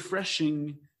so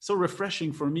refreshing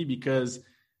for me, because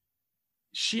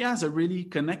she has a really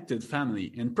connected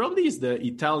family, and probably it's the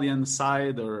Italian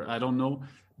side, or I don't know,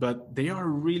 but they are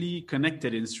really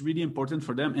connected, and it's really important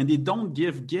for them. And they don't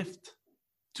give gift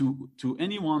to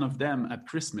any one of them at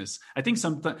Christmas. I think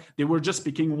sometimes they were just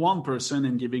picking one person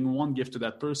and giving one gift to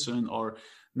that person, or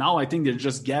now I think they're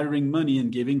just gathering money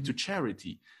and giving to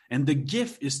charity. And the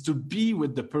gift is to be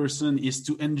with the person, is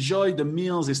to enjoy the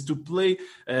meals, is to play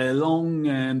long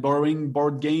and boring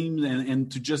board games,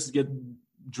 and to just get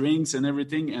drinks and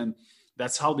everything. And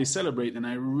that's how they celebrate. And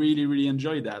I really, really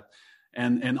enjoy that.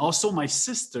 And also my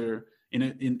sister,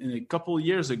 in a couple of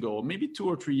years ago, maybe 2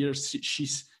 or 3 years,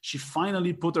 she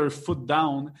finally put her foot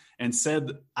down and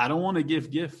said, I don't want to give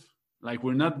gift. Like,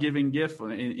 we're not giving gift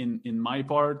in my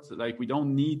part. Like, we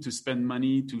don't need to spend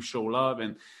money to show love.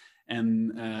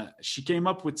 And she came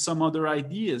up with some other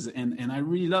ideas, and I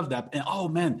really love that. And oh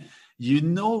man, you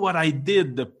know what I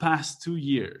did the past 2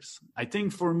 years? I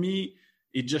think for me,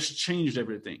 it just changed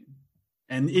everything.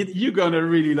 And you're gonna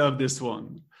really love this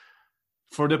one.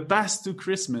 For the past 2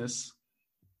 Christmas,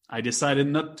 I decided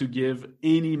not to give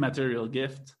any material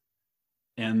gift,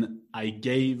 and I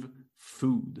gave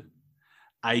food.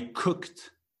 I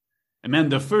cooked. And man,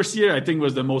 the first year I think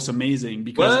was the most amazing,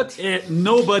 because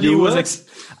nobody was.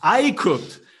 I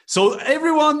cooked, so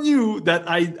everyone knew that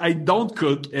I don't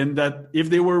cook, and that if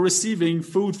they were receiving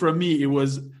food from me,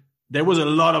 there was a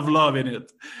lot of love in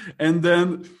it. And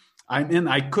then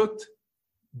I cooked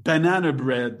banana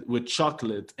bread with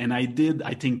chocolate, and I did,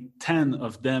 I think, 10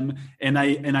 of them, and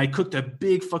I cooked a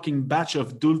big fucking batch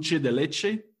of dulce de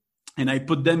leche, and I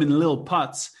put them in little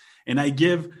pots, and I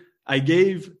gave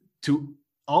to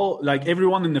all, like,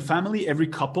 everyone in the family, every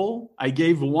couple, I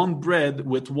gave 1 bread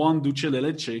with 1 dulce de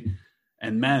leche,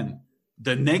 And man,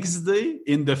 the next day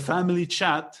in the family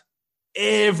chat,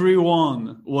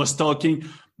 everyone was talking,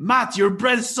 Matt, your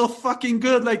bread is so fucking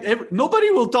good. Like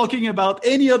nobody was talking about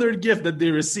any other gift that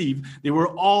they received. They were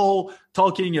all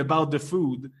talking about the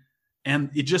food,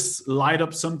 and it just light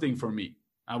up something for me.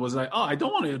 I was like, oh, I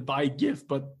don't want to buy a gift,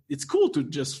 but it's cool to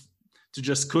just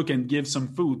cook and give some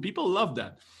food. People love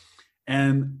that.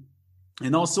 And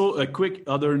also a quick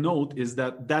other note is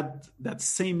that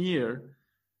same year,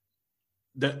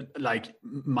 that like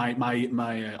my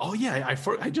oh yeah,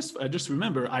 I just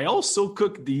remember, I also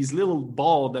cooked these little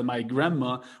ball that my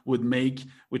grandma would make,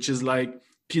 which is like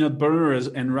peanut butter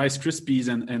and Rice Krispies,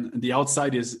 and the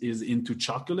outside is into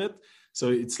chocolate, so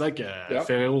it's like a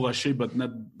Ferrero Rocher, but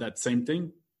not that same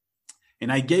thing.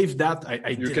 And I gave that.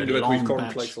 You can do it with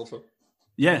cornflakes also.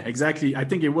 Yeah, exactly. I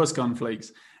think it was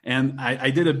cornflakes. And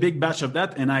I did a big batch of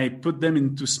that, and I put them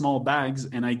into small bags,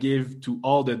 and I gave to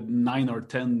all the 9 or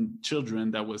 10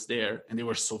 children that was there, and they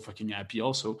were so fucking happy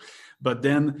also. But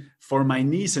then for my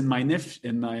niece and my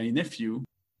nephew,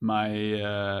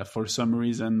 for some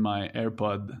reason my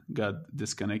AirPod got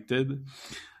disconnected.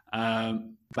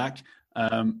 Back.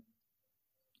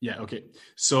 Yeah. Okay.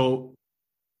 So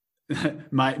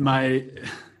my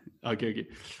okay.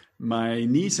 My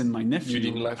niece and my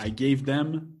nephew, I gave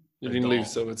them. You didn't leave,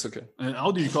 so it's okay.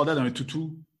 How do you call that? A tutu?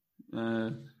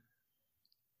 A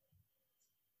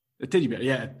teddy bear,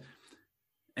 yeah.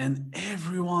 And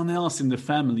everyone else in the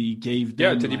family gave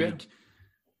them teddy bear.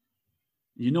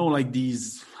 Like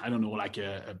these, I don't know, like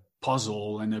a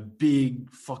puzzle and a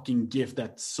big fucking gift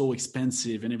that's so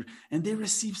expensive and they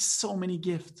received so many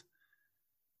gifts.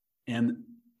 And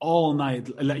all night,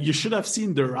 like you should have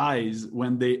seen their eyes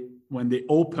when they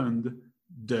opened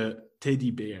the teddy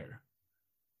bear.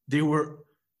 They were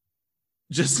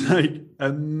just like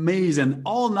amazed, and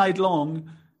all night long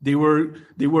they were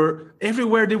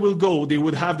everywhere they will go, they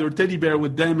would have their teddy bear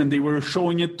with them, and they were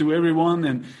showing it to everyone,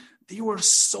 and they were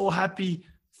so happy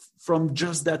from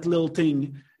just that little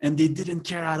thing, and they didn't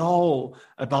care at all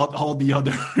about all the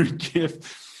other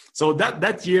gifts. So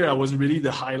that year I was really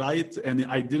the highlight, and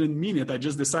I didn't mean it. I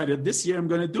just decided this year I'm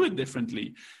going to do it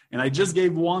differently, and I just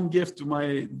gave one gift to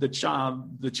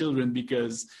the children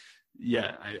because.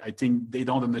 Yeah, I think they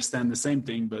don't understand the same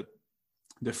thing, but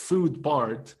the food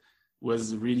part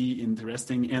was really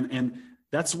interesting. And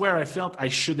that's where I felt I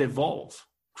should evolve.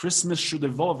 Christmas should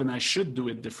evolve, and I should do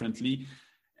it differently.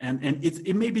 And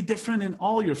it may be different in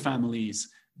all your families,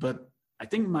 but I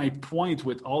think my point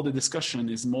with all the discussion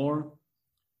is more,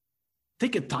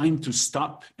 take a time to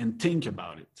stop and think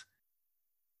about it.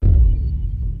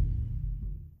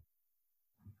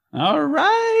 All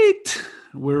right.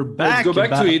 We're back. Let's go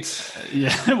back to it.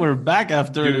 Yeah, we're back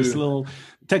after this little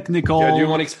technical. Yeah, do you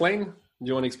want to explain?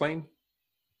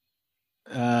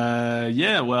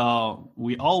 Yeah, well,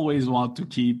 we always want to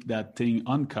keep that thing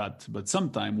uncut, but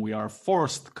sometimes we are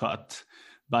forced cut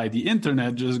by the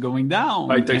internet just going down.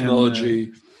 By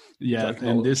technology.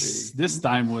 And this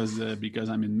time was because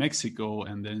I'm in Mexico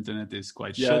and the internet is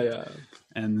quite shit. Yeah.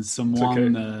 And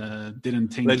someone didn't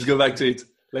think. Let's go back to it.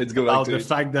 About the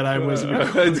fact that I was.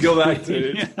 Let's go back to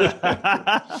it.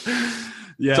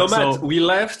 Yeah. So Matt, we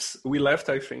left.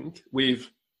 I think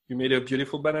you made a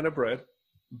beautiful banana bread,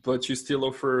 but you still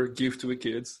offer gift to the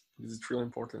kids. This is really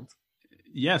important.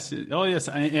 Yes. Oh yes.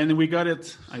 And we got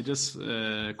it. I just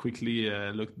quickly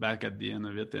looked back at the end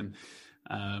of it, and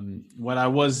what I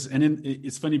was, and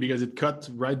it's funny because it cut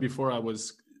right before I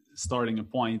was starting a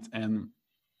point, and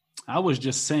I was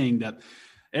just saying that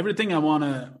everything I want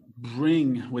to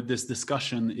bring with this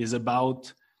discussion is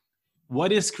about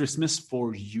what is Christmas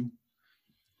for you.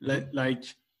 Like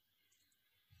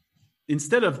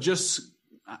instead of just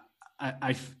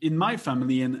I in my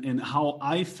family and how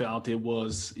I felt it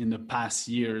was in the past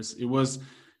years, it was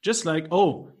just like,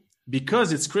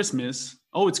 because it's Christmas,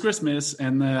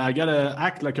 and I gotta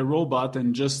act like a robot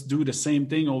and just do the same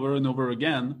thing over and over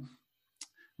again.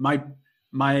 My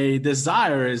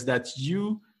desire is that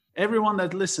everyone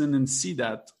that listen and see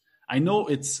that, I know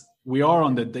we are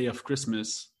on the day of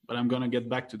Christmas, but I'm going to get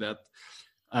back to that.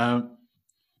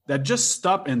 That just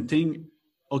stop and think,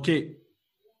 okay,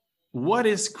 what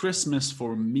is Christmas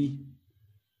for me?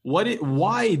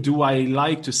 Why do I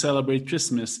like to celebrate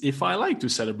Christmas? If I like to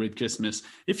celebrate Christmas,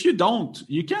 if you don't,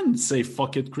 you can say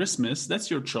fuck it, Christmas. That's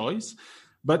your choice.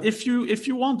 But if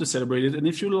you want to celebrate it, and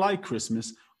if you like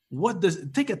Christmas,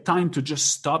 take a time to just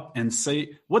stop and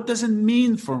say, what does it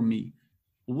mean for me?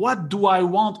 What do I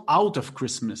want out of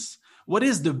Christmas? What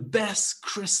is the best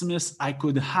Christmas I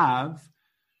could have?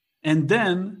 And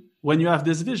then when you have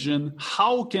this vision,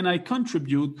 how can I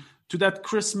contribute to that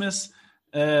Christmas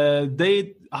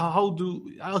date?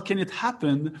 How can it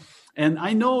happen? And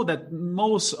I know that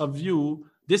most of you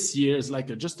this year is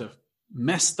like just a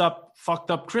messed up,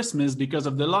 fucked up Christmas because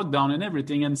of the lockdown and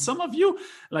everything. And some of you,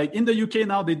 like in the UK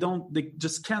now, they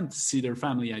just can't see their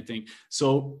family, I think.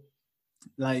 So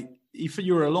like if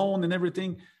you're alone and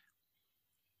everything,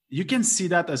 you can see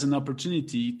that as an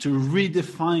opportunity to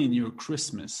redefine your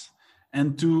Christmas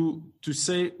and to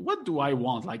say, what do I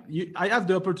want? Like I have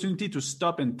the opportunity to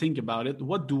stop and think about it.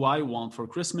 What do I want for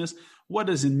Christmas? What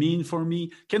does it mean for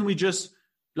me? Can we just,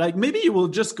 like, maybe you will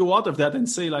just go out of that and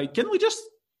say, like, can we just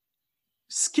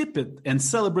skip it and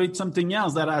celebrate something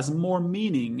else that has more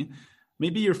meaning?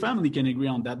 Maybe your family can agree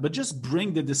on that, but just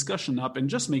bring the discussion up and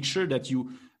just make sure that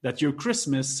your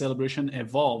Christmas celebration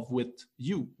evolve with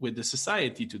you, with the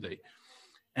society today.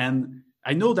 And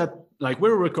I know that, like,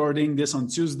 we're recording this on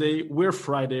Tuesday, we're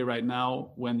Friday right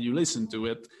now when you listen to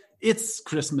it. It's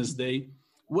Christmas Day.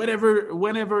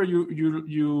 Whenever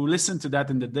you listen to that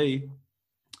in the day,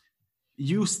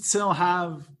 you still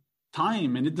have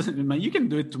time, and it doesn't matter. You can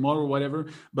do it tomorrow, whatever,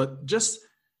 but just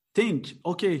think,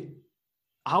 okay,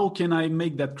 how can I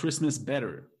make that Christmas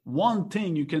better? One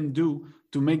thing you can do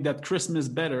to make that Christmas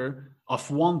better of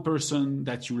one person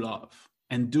that you love,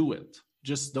 and do it.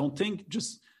 Just don't think,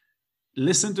 just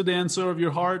listen to the answer of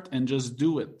your heart and just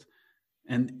do it.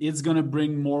 And it's going to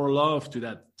bring more love to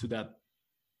that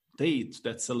date, to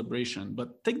that celebration.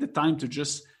 But take the time to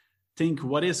just think,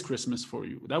 what is Christmas for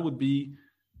you? That would be,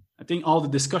 I think all the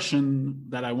discussion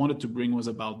that I wanted to bring was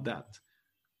about that.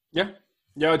 Yeah,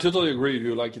 I totally agree with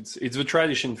you. Like it's the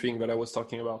tradition thing that I was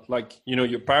talking about. Like, you know,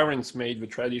 your parents made the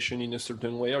tradition in a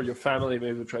certain way, or your family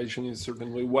made the tradition in a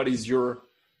certain way. What is your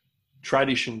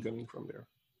tradition coming from there?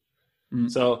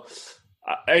 So,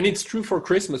 and it's true for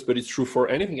Christmas, but it's true for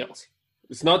anything else.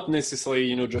 It's not necessarily,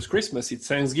 you know, just Christmas. It's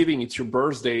Thanksgiving. It's your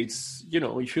birthday. It's, you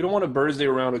know, if you don't want a birthday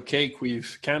around a cake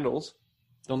with candles,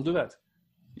 don't do that.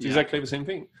 It's exactly the same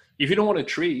thing. If you don't want a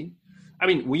tree, I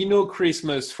mean, we know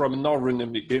Christmas from a northern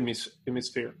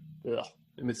hemisphere. So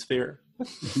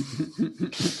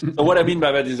what I mean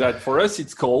by that is that for us,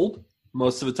 it's cold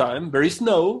most of the time. There is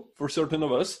snow for certain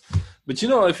of us. But, you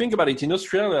know, I think about it. In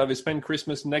Australia, they spend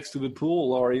Christmas next to the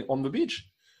pool or on the beach.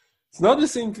 It's not the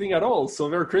same thing at all. So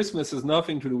their Christmas has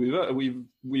nothing to do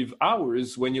with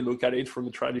ours when you look at it from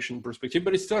a tradition perspective.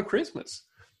 But it's still Christmas.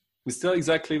 It's still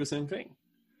exactly the same thing.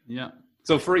 Yeah.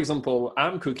 So, for example,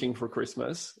 I'm cooking for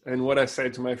Christmas, and what I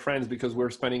said to my friends, because we're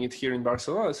spending it here in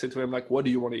Barcelona, I said to them, like, what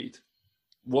do you want to eat?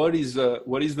 What is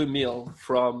the meal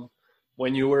from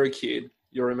when you were a kid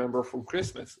you remember from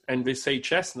Christmas? And they say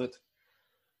chestnut.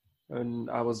 And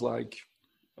I was like,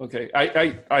 okay,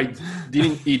 I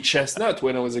didn't eat chestnut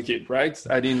when I was a kid, right?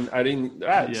 I didn't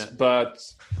but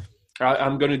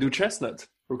I'm going to do chestnut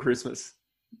for Christmas.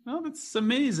 Oh, that's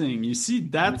amazing. You see,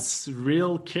 that's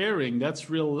real caring. That's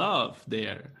real love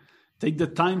there. Take the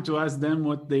time to ask them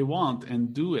what they want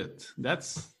and do it.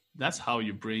 That's how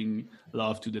you bring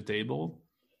love to the table.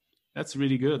 That's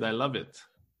really good. I love it.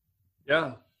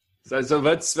 Yeah. So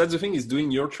that's the thing, is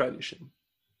doing your tradition.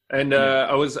 And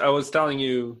I was telling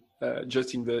you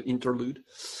just in the interlude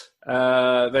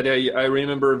that I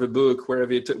remember the book where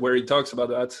it talks about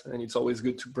that, and it's always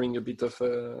good to bring a bit of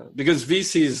because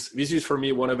this is for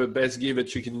me one of the best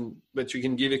gifts that you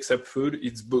can give except food.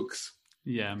 It's books.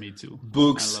 Yeah, me too.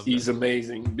 Books is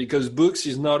amazing, because books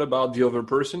is not about the other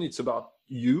person; it's about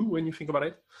you when you think about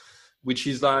it. Which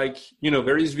is like, you know,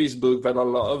 there is this book that I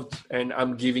loved, and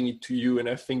I'm giving it to you, and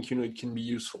I think, you know, it can be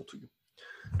useful to you.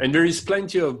 And there is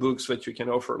plenty of books that you can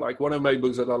offer. Like one of my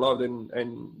books that I loved, and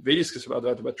they discuss about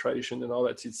that, about tradition and all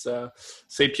that. It's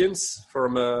Sapiens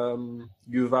from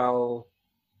Yuval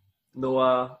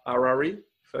Noah Harari.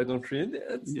 If I don't read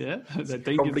it, it's a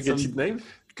complicated name.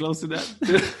 Close to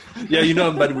that. Yeah, you know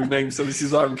I'm bad with names, so this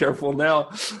is why I'm careful now.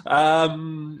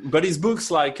 But his books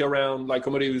like around like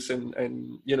Homo Deus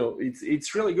and you know,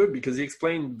 it's really good because he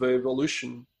explained the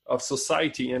evolution of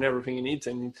society and everything in it,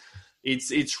 and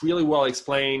it's really well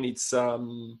explained. It's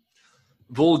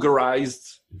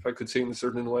vulgarized, if I could say in a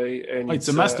certain way, and it's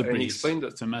a masterpiece. And he explained that.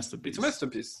 It's a masterpiece.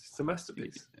 It's a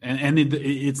masterpiece. And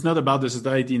it's not about the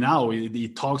society now.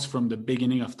 It talks from the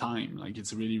beginning of time. Like,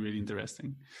 it's really, really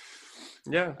interesting.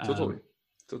 Yeah, totally.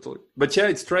 But yeah,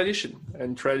 it's tradition,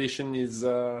 and tradition is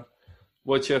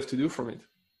what you have to do from it.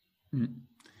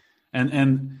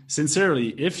 And sincerely,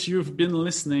 if you've been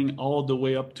listening all the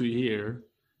way up to here,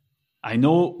 I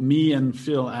know me and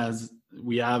Phil, as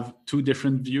we have two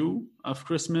different views of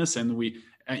Christmas, and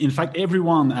in fact,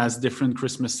 everyone has different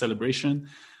Christmas celebration.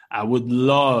 I would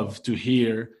love to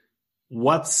hear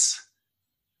what's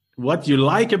what you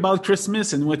like about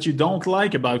Christmas and what you don't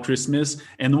like about Christmas,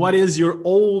 and what is your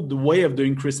old way of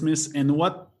doing Christmas, and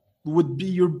what would be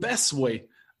your best way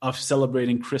of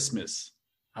celebrating Christmas.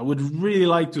 I would really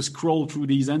like to scroll through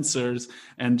these answers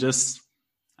and just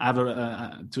have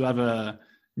a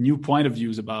new point of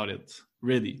views about it.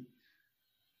 Really,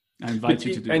 I invite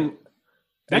you to do it.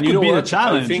 That could be the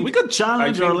challenge. We could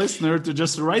challenge our listener to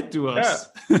just write to us.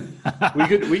 Yeah.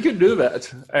 we could do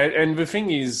that. And the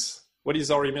thing is, what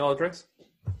is our email address?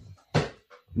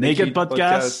 Naked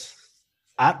Podcast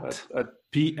at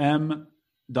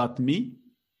pm.me.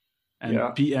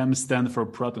 And PM stand for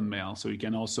Proton Mail. So you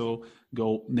can also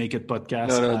go Naked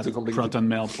Podcast at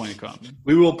protonmail.com.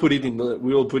 We will put it in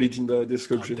the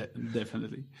description.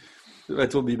 Definitely.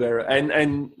 That will be better.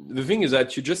 And the thing is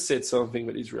that you just said something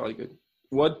that is really good.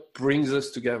 What brings us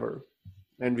together,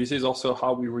 and this is also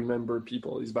how we remember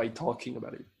people, is by talking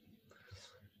about it.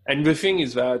 And the thing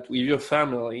is that with your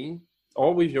family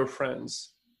or with your friends,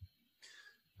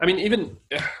 I mean, even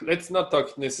let's not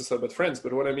talk necessarily about friends,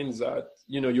 but what I mean is that,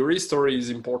 your history is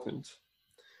important.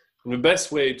 And the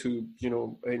best way to,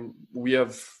 and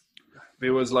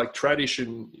there was like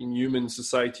tradition in human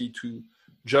society to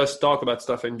just talk about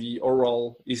stuff, and the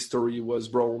oral history was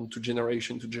brought to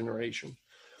generation.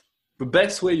 The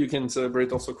best way you can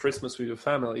celebrate also Christmas with your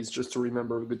family is just to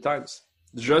remember the good times.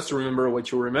 Just to remember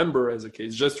what you remember as a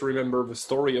kid. Just to remember the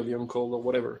story of the uncle or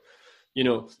whatever.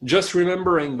 Just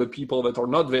remembering the people that are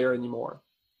not there anymore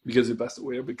because they passed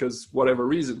away or because whatever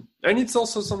reason. And it's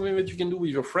also something that you can do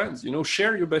with your friends.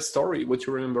 Share your best story, what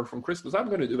you remember from Christmas. I'm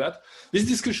going to do that. This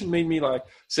discussion made me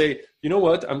say, you know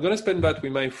what? I'm going to spend that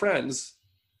with my friends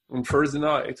on Thursday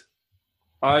night.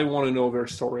 I want to know their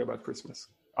story about Christmas.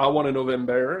 I want to know them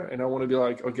better, and I want to be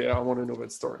like, okay, I want to know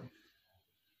that story.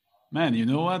 Man, you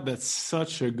know what? That's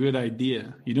such a good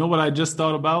idea. You know what I just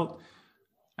thought about?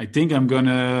 I think I'm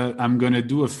gonna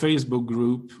do a Facebook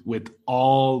group with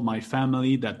all my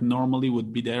family that normally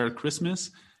would be there at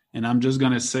Christmas, and I'm just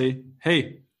gonna say,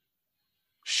 hey,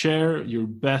 share your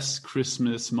best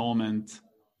Christmas moment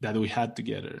that we had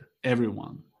together,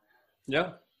 everyone.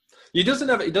 Yeah, it doesn't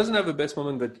have a best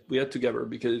moment that we had together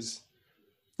because.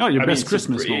 Oh, your best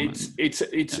Christmas moment. It's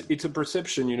a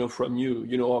perception, from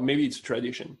you, or maybe it's a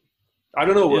tradition. I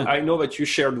don't know. Yeah. I know that you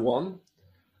shared one,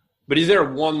 but is there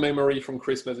one memory from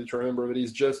Christmas that you remember that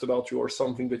is just about you or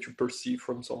something that you perceive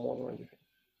from someone or anything?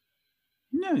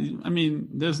 Yeah, I mean,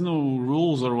 there's no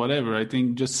rules or whatever. I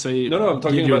think just say I'm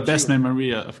talking give your about best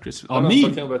memory of Christmas. Me?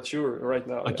 I'm talking about you right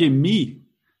now. Okay, me.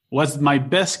 What's my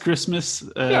best Christmas?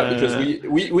 Because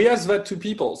we ask that to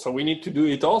people, so we need to do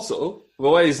it also.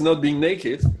 Otherwise, not being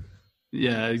naked.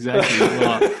 Yeah, exactly.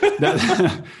 Well,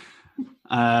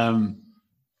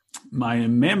 my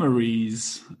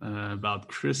memories about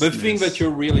Christmas. The thing that you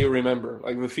really remember,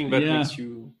 like the thing that makes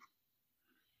you.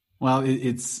 Well,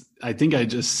 it's. I think I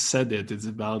just said it. It's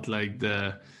about like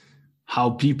how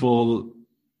people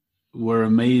were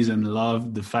amazed and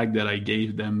loved the fact that I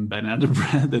gave them banana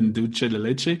bread and dulce de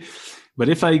leche. But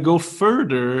if I go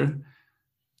further,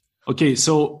 okay,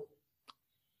 so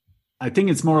I think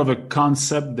it's more of a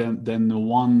concept than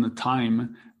one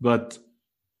time. But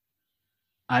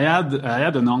I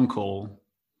had an uncle,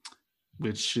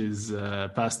 which is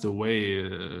passed away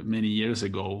many years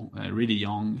ago, really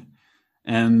young,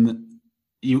 and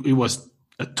he was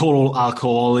a total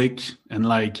alcoholic, and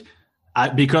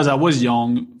because I was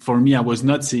young, for me, I was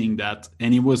not seeing that.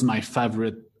 And he was my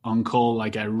favorite uncle.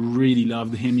 Like, I really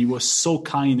loved him. He was so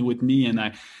kind with me.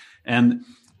 And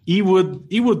he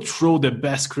would throw the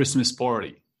best Christmas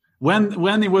party.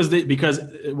 When it was because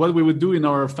what we would do in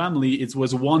our family, it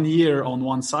was 1 year on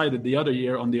one side and the other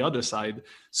year on the other side.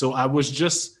 So I was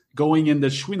just going in the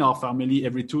Chouinard family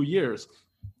every 2 years.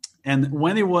 And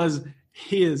when it was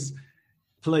his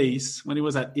place,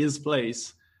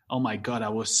 oh my God, I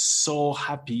was so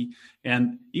happy.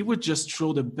 And he would just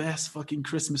throw the best fucking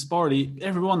Christmas party.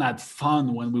 Everyone had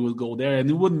fun when we would go there, and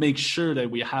he would make sure that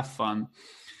we have fun.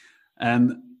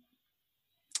 And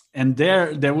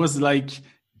there was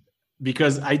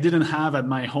because I didn't have at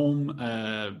my home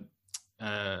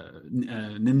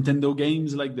Nintendo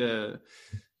games, like the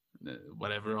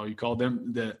whatever how you call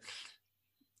them, the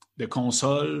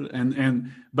console,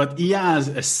 but he has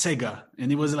a Sega,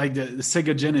 and it was like the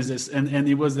Sega Genesis, and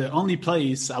it was the only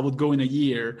place I would go in a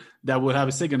year that would have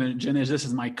a Sega Genesis.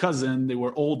 As my cousin, they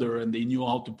were older and they knew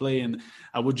how to play, and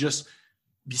I would just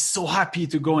be so happy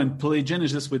to go and play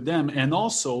Genesis with them. And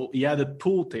also he had a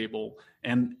pool table,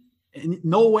 and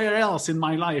nowhere else in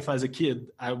my life as a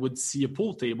kid I would see a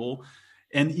pool table,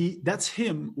 and that's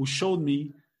him who showed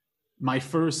me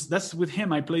that's with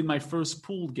him I played my first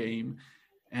pool game.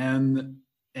 And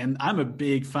and I'm a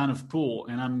big fan of pool,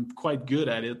 and I'm quite good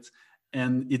at it,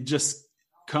 and it just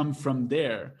come from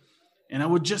there. And I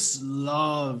would just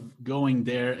love going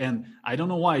there, and I don't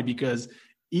know why, because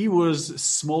he was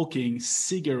smoking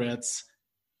cigarettes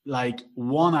like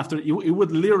one after. He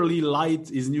would literally light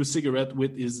his new cigarette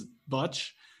with his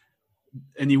butch,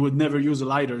 and he would never use a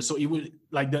lighter. So he would,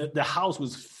 like, the house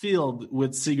was filled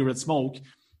with cigarette smoke.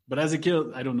 But as a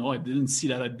kid, I don't know, I didn't see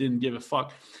that. I didn't give a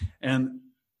fuck. And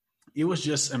it was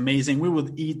just amazing. We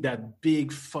would eat that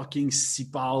big fucking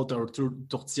cipote or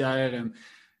tourtière,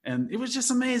 and it was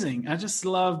just amazing. I just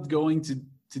loved going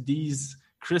to these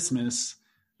Christmas,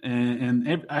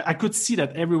 and I could see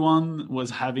that everyone was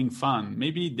having fun.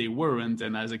 Maybe they weren't,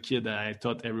 and as a kid, I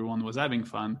thought everyone was having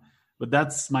fun. But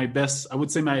that's my best. I would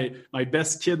say my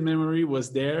best kid memory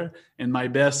was there, and my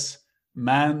best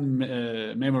man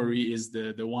memory is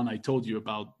the one I told you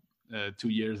about 2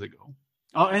 years ago.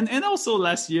 Oh, and also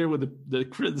last year with the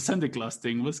Santa Claus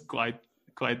thing was quite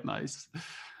nice.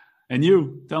 And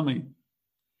you, tell me.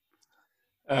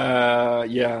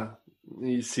 Yeah,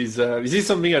 this is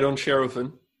something I don't share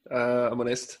often. I'm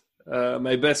honest.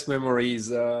 My best memory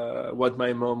is what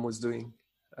my mom was doing.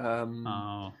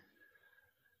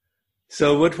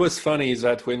 So what was funny is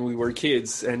that when we were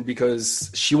kids, and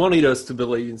because she wanted us to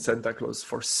believe in Santa Claus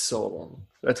for so long,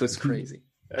 that was crazy.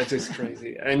 That was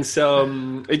crazy. And so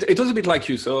it was a bit like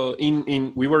you. So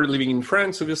we were living in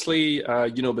France, obviously,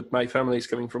 but my family is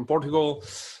coming from Portugal.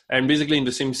 And basically in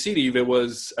the same city, there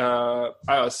was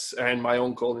us and my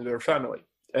uncle and their family.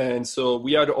 And so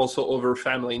we had also other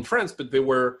family in France, but they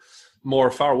were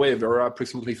more far away. They were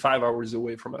approximately 5 hours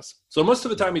away from us. So most of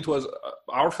the time it was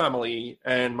our family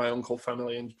and my uncle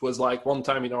family. And it was like one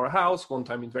time in our house, one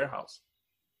time in their house.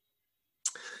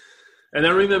 And I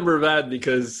remember that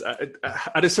because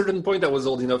at a certain point I was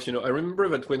old enough, I remember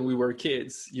that when we were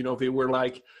kids, they were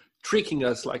like tricking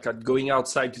us like at going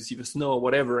outside to see the snow or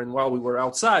whatever. And while we were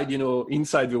outside,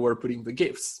 inside we were putting the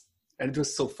gifts. And it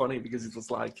was so funny because it was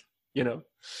like, but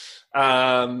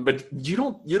you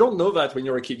don't know that when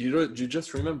you're a kid. You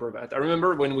just remember that. I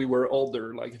remember when we were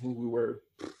older, like I think we were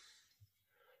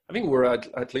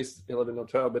at least 11 or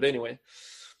 12. But anyway,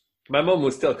 my mom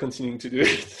was still continuing to do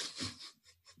it.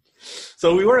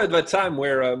 So we were at that time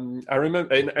where I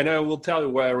remember, and I will tell you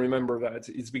why I remember that.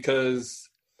 It's because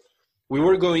we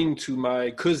were going to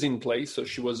my cousin's place. So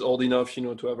she was old enough,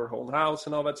 to have her own house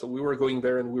and all that. So we were going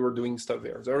there and we were doing stuff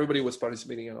there. So everybody was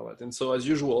participating and all that. And so as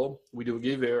usual, we do a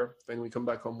give there. When we come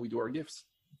back home, we do our gifts.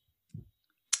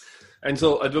 And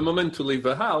so at the moment to leave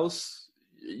the house,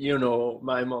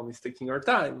 my mom is taking her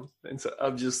time. And so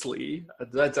obviously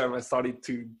at that time I started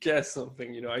to guess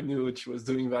something, I knew that she was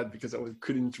doing that because I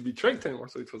couldn't be tricked anymore.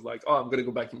 So it was like, oh, I'm going to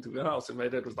go back into the house. And my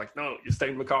dad was like, no, you stay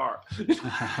in the car. It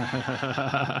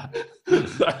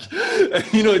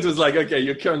was like, okay,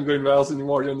 you can't go in the house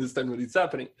anymore. You understand what is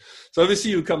happening. So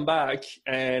obviously you come back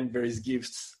and there is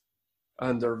gifts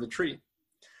under the tree.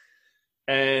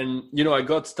 And, I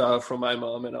got stuff from my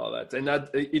mom and all that. And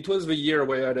it was the year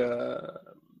where I had a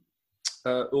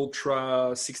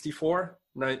Ultra 64,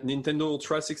 Nintendo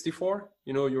Ultra 64.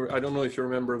 I don't know if you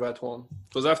remember that one.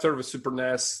 It was after the Super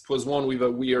NES. It was one with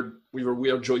a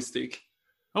weird joystick.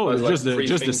 Oh, it was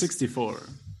just the 64.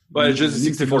 But just the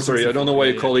 64, sorry. I don't know why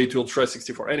you call it Ultra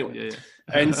 64. Anyway. Yeah.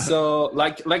 And so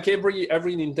like every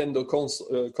Nintendo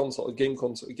console,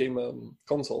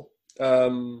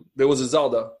 there was a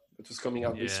Zelda. It was coming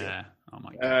out this year. Oh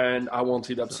my God. And I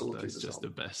wanted absolutely That's just the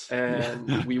best.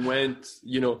 And we went,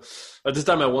 at the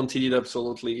time I wanted it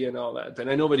absolutely and all that. And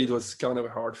I know that it was kind of a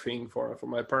hard thing for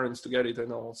my parents to get it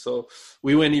and all. So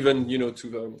we went even,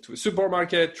 to a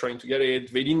supermarket trying to get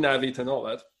it. They didn't have it and all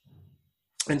that.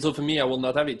 And so for me, I will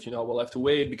not have it. I will have to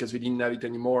wait because we didn't have it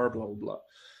anymore, blah, blah, blah.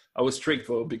 I was strict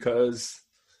though, because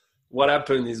what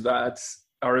happened is that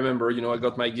I remember, I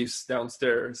got my gifts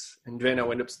downstairs and then I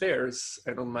went upstairs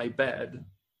and on my bed,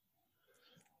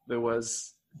 there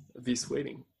was this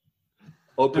waiting.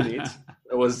 Open it.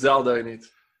 There was Zelda in it.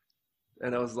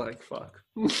 And I was like, fuck.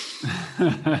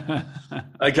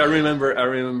 Like, I remember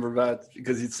that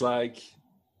because it's like,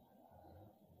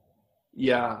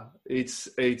 yeah,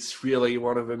 it's really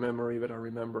one of the memory that I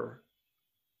remember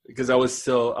because I was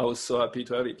so happy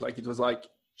to have it. Like, it was like,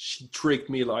 she tricked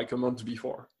me like a month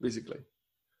before, basically.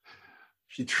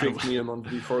 She tricked me a month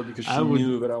before because she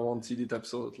knew that I wanted it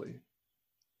absolutely.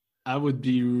 I would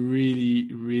be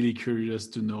really, really curious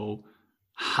to know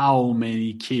how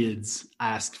many kids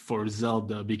asked for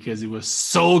Zelda because it was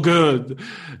so good.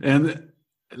 And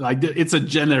like, it's a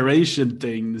generation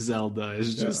thing, Zelda.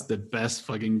 It's just the best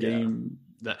fucking game.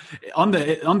 That on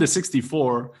the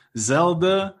 64,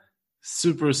 Zelda,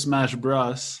 Super Smash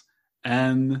Bros.,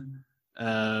 and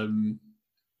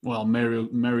well,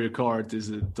 Mario Kart is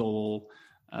a total.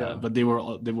 But they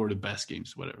were the best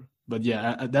games, whatever. But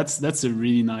yeah, that's a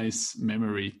really nice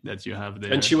memory that you have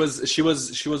there. And she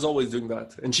was always doing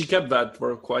that, and she kept that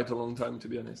for quite a long time. To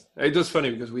be honest, it was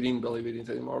funny because we didn't believe in it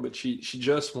anymore. But she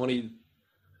just wanted.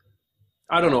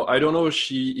 I don't know if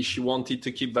she wanted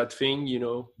to keep that thing, you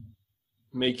know,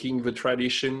 making the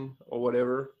tradition or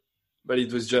whatever. But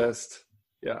it was just,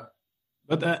 yeah.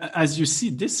 But as you see,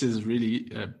 this is really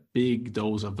a big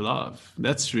dose of love.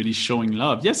 That's really showing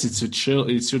love. Yes, it's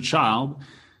your child,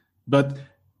 but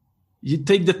you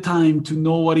take the time to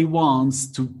know what he wants,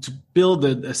 to build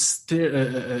a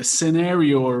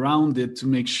scenario around it to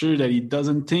make sure that he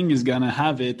doesn't think he's gonna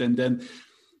have it, and then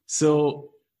so.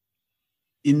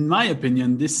 In my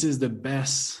opinion, this is the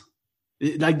best.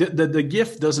 Like the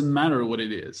gift doesn't matter what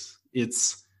it is.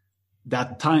 It's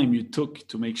that time you took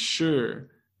to make sure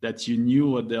that you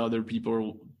knew what the other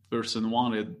person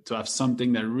wanted, to have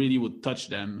something that really would touch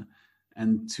them,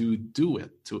 and to do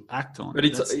it, to act on. But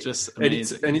it's just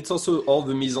amazing. And it's also all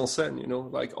the mise en scène, you know,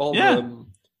 like all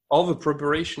the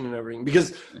preparation and everything.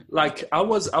 Because like I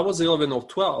was 11 or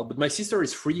 12, but my sister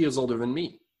is 3 years older than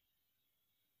me.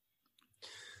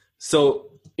 So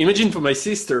imagine for my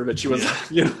sister that she was,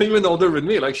 you know, even older than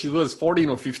me, like she was 14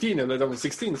 or 15 and then I was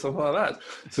 16, something like that.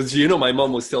 So, you know, my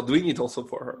mom was still doing it also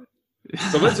for her.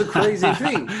 So that's a crazy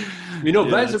thing. You know,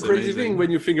 that's a crazy thing when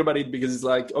you think about it, because it's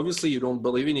like, obviously you don't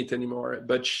believe in it anymore,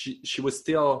 but she was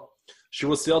still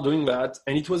doing that.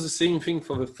 And it was the same thing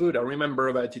for the food. I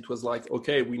remember that it was like,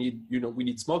 okay, we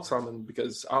need smoked salmon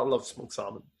because I love smoked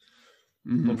salmon.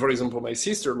 Mm-hmm. And for example, my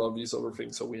sister loved these other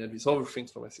things, so we had these other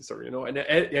things for my sister, you know, and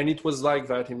it was like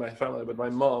that in my family. But my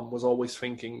mom was always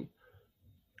thinking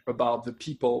about the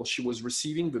people she was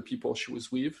receiving, the people she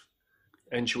was with,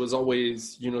 and she was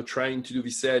always, you know, trying to do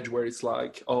this edge where it's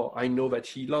like, oh, I know that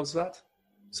he loves that,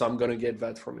 so I'm gonna get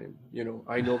that from him. You know,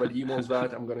 I know that he wants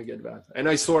that, I'm gonna get that. And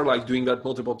I saw her like doing that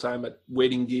multiple times at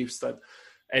wedding gifts,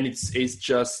 and it's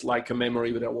just like a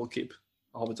memory that I will keep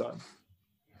all the time.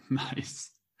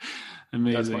 Nice.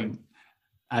 Amazing.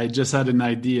 I just had an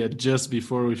idea just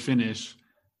before we finish.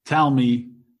 Tell me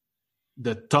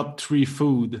the top 3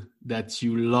 food that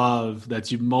you love,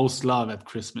 that you most love at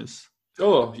Christmas.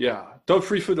 Oh yeah, top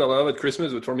 3 food I love at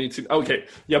Christmas. But for me, it's okay.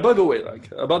 Yeah. By the way,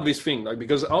 like about this thing, like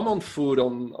because I'm on food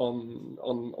on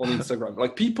Instagram.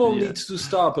 Like people need to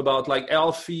stop about like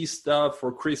healthy stuff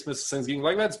for Christmas, Thanksgiving.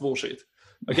 Like that's bullshit.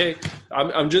 Okay,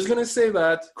 I'm just gonna say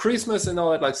that Christmas and all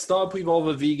that, like stop with all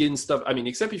the vegan stuff. I mean,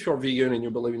 except if you're vegan and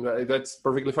you believe in that, that's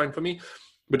perfectly fine for me.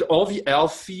 But all the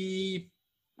healthy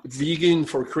vegan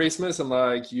for Christmas, I'm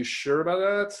like, you sure about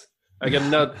that? Like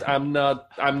I'm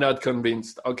not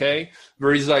convinced. Okay,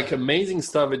 there is like amazing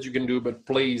stuff that you can do, but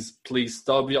please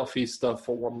stop the healthy stuff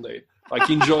for one day.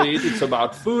 Like enjoy it. It's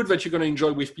about food that you're gonna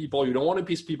enjoy with people. You don't want to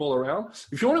piss people around.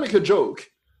 If you want to make a joke,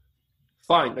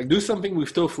 fine, like do something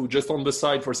with tofu just on the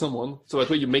side for someone, so that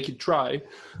way you make it try.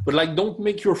 But like, don't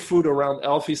make your food around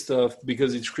healthy stuff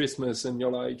because it's Christmas and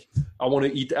you're like, I want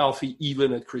to eat healthy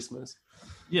even at Christmas.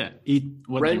 Yeah, eat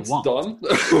what Rant's you want. Done.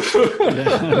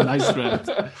 Yeah, nice rant.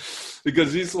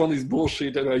 Because this one is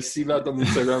bullshit, and I see that on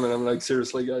Instagram, and I'm like,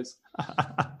 seriously, guys.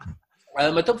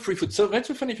 My top 3 food. So that's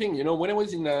a funny thing, you know. When I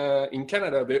was in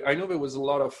Canada, I know there was a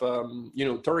lot of you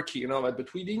know, turkey and all that,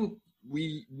 but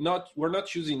we're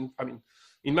not using. I mean,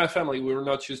 in my family, we were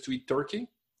not used to eat turkey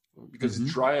because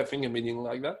it's dry, I think, and we didn't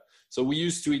like that. So we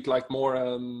used to eat like more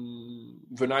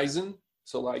venison,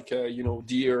 so like you know,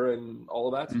 deer and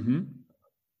all of that. Mm-hmm.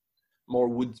 More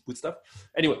wood stuff.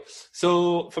 Anyway,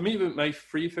 so for me, my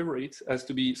 3 favorites has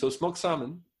to be, so smoked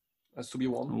salmon has to be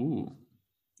one. Ooh.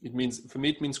 It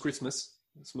means Christmas.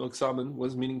 Smoked salmon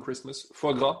was meaning Christmas.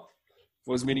 Foie gras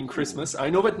was meaning Christmas. I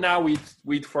know that now we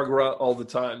eat foie gras all the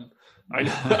time. I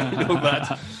know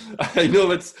that. I know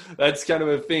that's kind of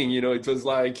a thing. You know, it was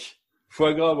like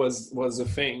foie gras was a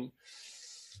thing.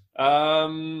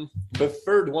 The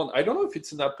third one, I don't know if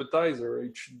it's an appetizer.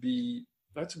 It should be.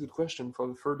 That's a good question for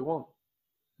the third one.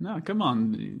 No, come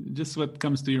on. Just what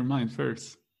comes to your mind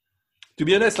first. To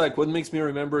be honest, like what makes me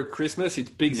remember Christmas, it's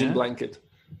pigs in blanket.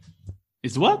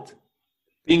 It's what?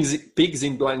 Pigs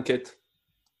in blanket.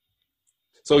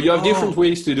 So you have different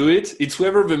ways to do it. It's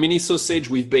whether the mini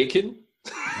sausage with bacon.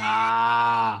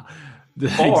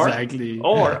 Exactly.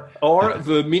 Or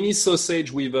the mini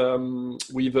sausage with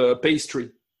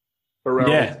pastry around.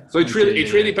 Yeah. So it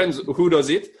really depends who does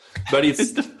it, but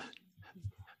it's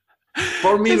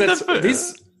for me.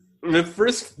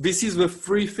 This is the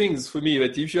three things for me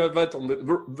that if you have that on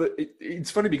it's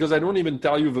funny because I don't even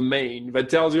tell you the main. That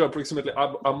tells you approximately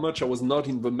how much I was not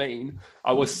in the main.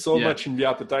 I was so much in the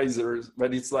appetizers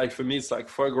that it's like, for me, it's like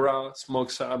foie gras,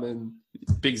 smoked salmon,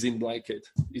 pigs in blanket.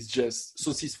 It's just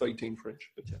saucisse feuilletée in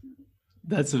French. But yeah.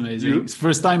 That's amazing. It's the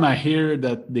first time I hear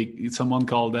that someone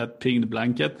called that pig in the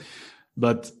blanket,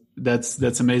 but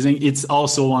that's amazing. It's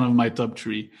also one of my top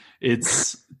three.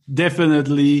 It's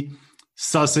definitely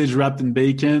sausage wrapped in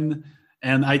bacon,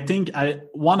 and I think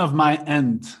one of my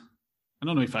aunt, I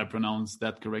don't know if I pronounced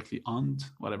that correctly, aunt,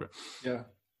 whatever. Yeah,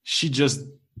 she was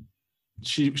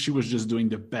just doing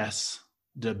the best.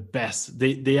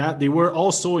 They were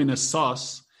also in a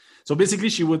sauce. So basically,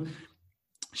 she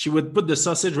would put the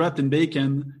sausage wrapped in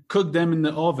bacon, cook them in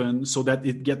the oven so that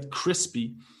it get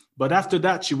crispy. But after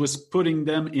that, she was putting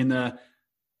them in a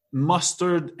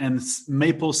mustard and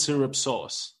maple syrup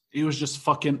sauce. It was just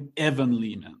fucking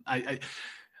heavenly, man.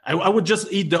 I would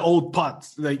just eat the old pot,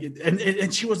 like,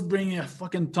 and she was bringing a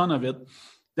fucking ton of it.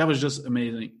 That was just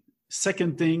amazing.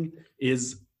 Second thing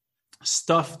is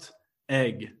stuffed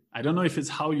egg. I don't know if it's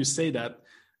how you say that.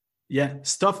 Yeah,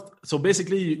 stuffed. So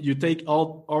basically, you take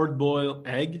hard-boiled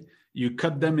egg, you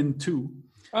cut them in two.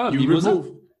 You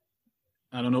remove.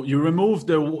 I don't know. You remove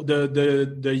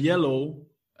the yellow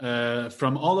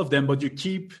from all of them, but you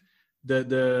keep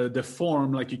the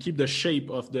form, like you keep the shape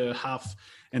of the half,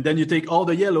 and then you take all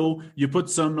the yellow, you put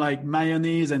some like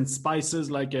mayonnaise and spices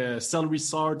like celery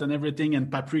salt and everything and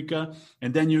paprika,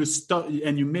 and then you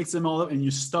mix them all up and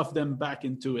you stuff them back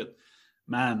into it.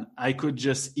 Man, I could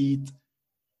just eat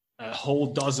a whole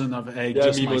dozen of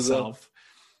eggs myself.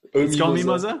 It's called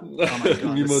mimosa? Oh my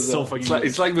God, mimosa. So fucking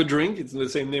it's like the drink. It's the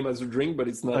same name as the drink, but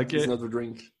it's not. Okay. It's not the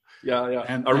drink. Yeah.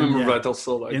 And, I remember that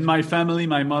also. Like, in my family,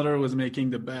 my mother was making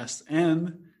the best,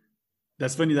 and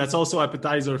that's funny. That's also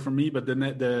appetizer for me. But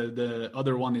the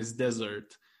other one is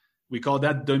dessert. We call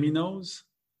that Domino's,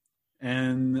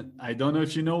 and I don't know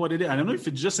if you know what it is. I don't know if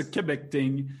it's just a Quebec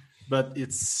thing, but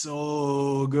it's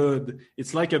so good.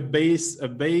 It's like a base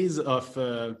of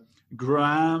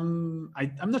graham.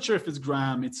 I'm not sure if it's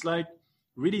graham. It's like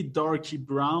really darky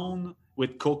brown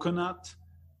with coconut,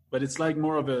 but it's like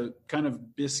more of a kind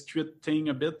of biscuit thing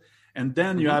a bit. And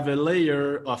then you have a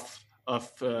layer of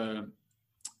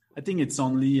I think it's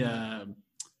only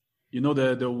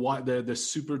the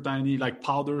super tiny like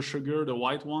powder sugar, the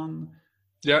white one.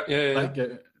 Yeah. Like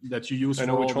that you use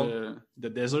for all the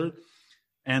dessert.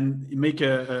 And you make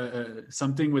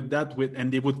something with that and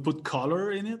they would put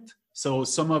color in it. So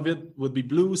some of it would be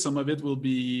blue, some of it will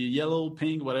be yellow,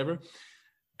 pink, whatever.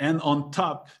 And on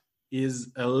top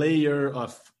is a layer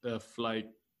of like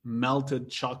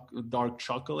melted dark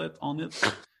chocolate on it.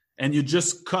 And you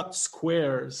just cut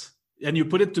squares and you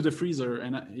put it to the freezer.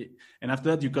 And after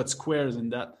that, you cut squares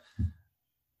in that.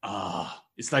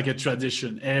 It's like a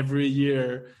tradition. Every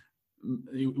year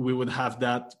we would have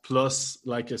that, plus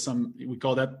like we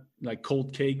call that like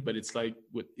cold cake, but it's like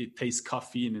it tastes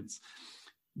coffee and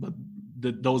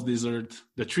those dessert,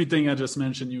 the three thing I just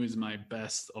mentioned you is my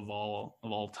best of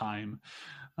all time.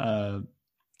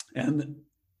 And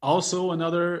also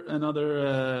another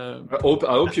I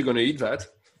hope you're gonna eat that.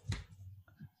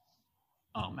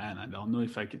 Oh man, I don't know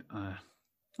if I can.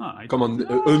 Come on,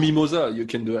 a mimosa, you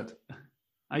can do that.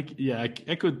 I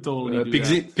could totally do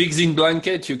that. Pigs in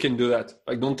blanket, you can do that.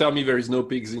 Like, don't tell me there is no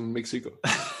pigs in Mexico.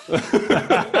 That's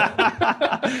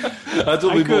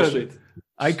all bullshit.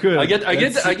 I could. I get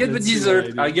the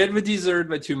dessert. I get the dessert,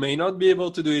 but you may not be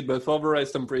able to do it. But for the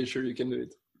rest, I'm pretty sure you can do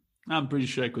it. I'm pretty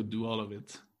sure I could do all of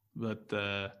it, but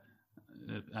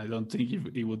I don't think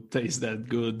it would taste that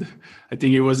good. I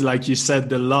think it was, like you said,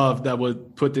 the love that was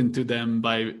put into them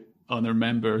by other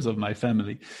members of my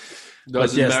family.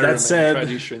 But yes,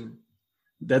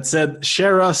 that said,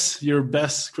 share us your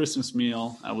best Christmas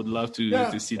meal. I would love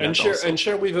to see that. And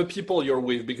share with the people you're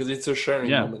with, because it's a sharing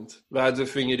moment. That's the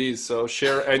thing it is. So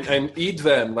share and eat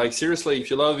them. Like, seriously, if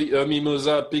you love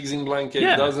mimosa, pigs in blanket,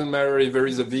 it doesn't matter if there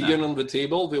is a vegan on the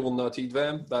table, they will not eat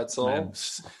them. That's all. Man,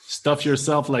 stuff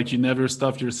yourself like you never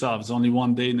stuffed yourself. It's only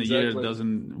one day in a year. It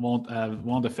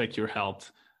won't affect your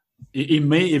health. It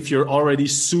may, if you're already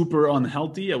super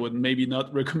unhealthy, I would maybe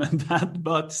not recommend that,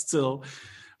 but still,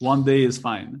 one day is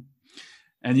fine.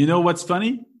 And you know what's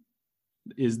funny?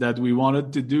 Is that we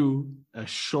wanted to do a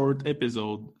short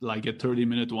episode, like a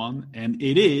 30-minute one, and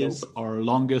it is our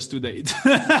longest to date.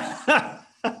 Not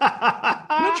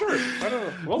sure. I don't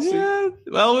know. We'll see.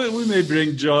 Well, we may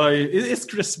bring joy. It's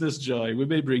Christmas joy. We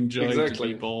may bring joy to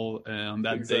people on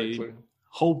that day.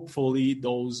 Hopefully,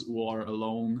 those who are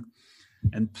alone.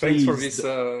 And please, thanks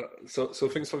for this. So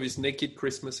thanks for this naked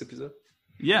Christmas episode.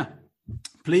 Yeah,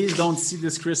 Please don't see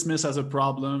this Christmas as a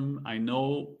problem. I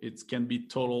know it can be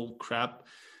total crap,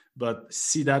 but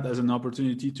see that as an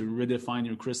opportunity to redefine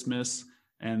your Christmas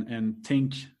and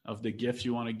think of the gift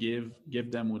you want to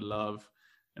give them with love,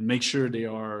 and make sure they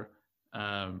are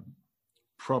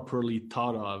properly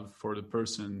thought of for the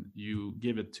person you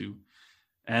give it to.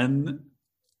 And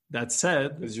that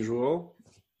said,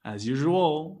 As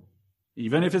usual,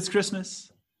 even if it's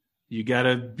Christmas, you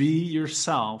gotta be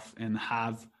yourself and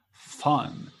have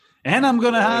fun. And I'm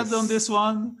gonna add on this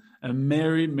one a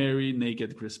merry, merry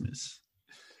naked Christmas.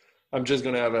 I'm just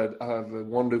gonna have a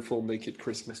wonderful naked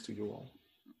Christmas to you all.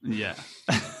 Yeah.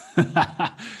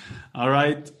 All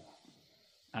right.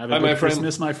 Have a good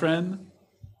Christmas, my friend.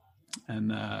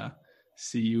 And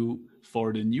see you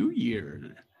for the New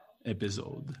Year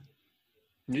episode.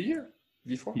 New Year?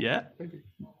 Before? Yeah. Maybe.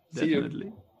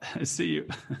 Definitely. See you.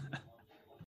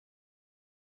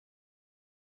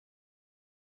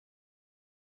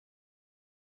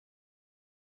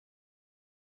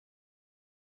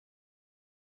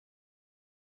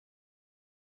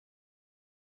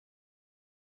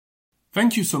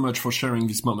 Thank you so much for sharing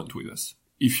this moment with us.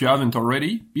 If you haven't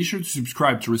already, be sure to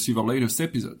subscribe to receive our latest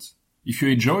episodes. If you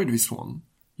enjoyed this one,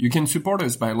 you can support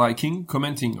us by liking,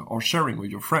 commenting, or sharing with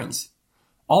your friends.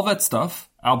 All that stuff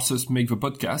helps us make the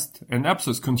podcast and helps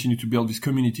us continue to build this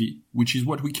community, which is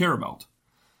what we care about.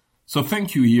 So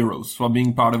thank you, heroes, for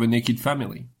being part of a Naked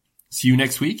family. See you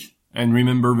next week, and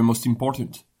remember the most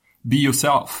important: be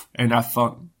yourself and have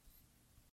fun.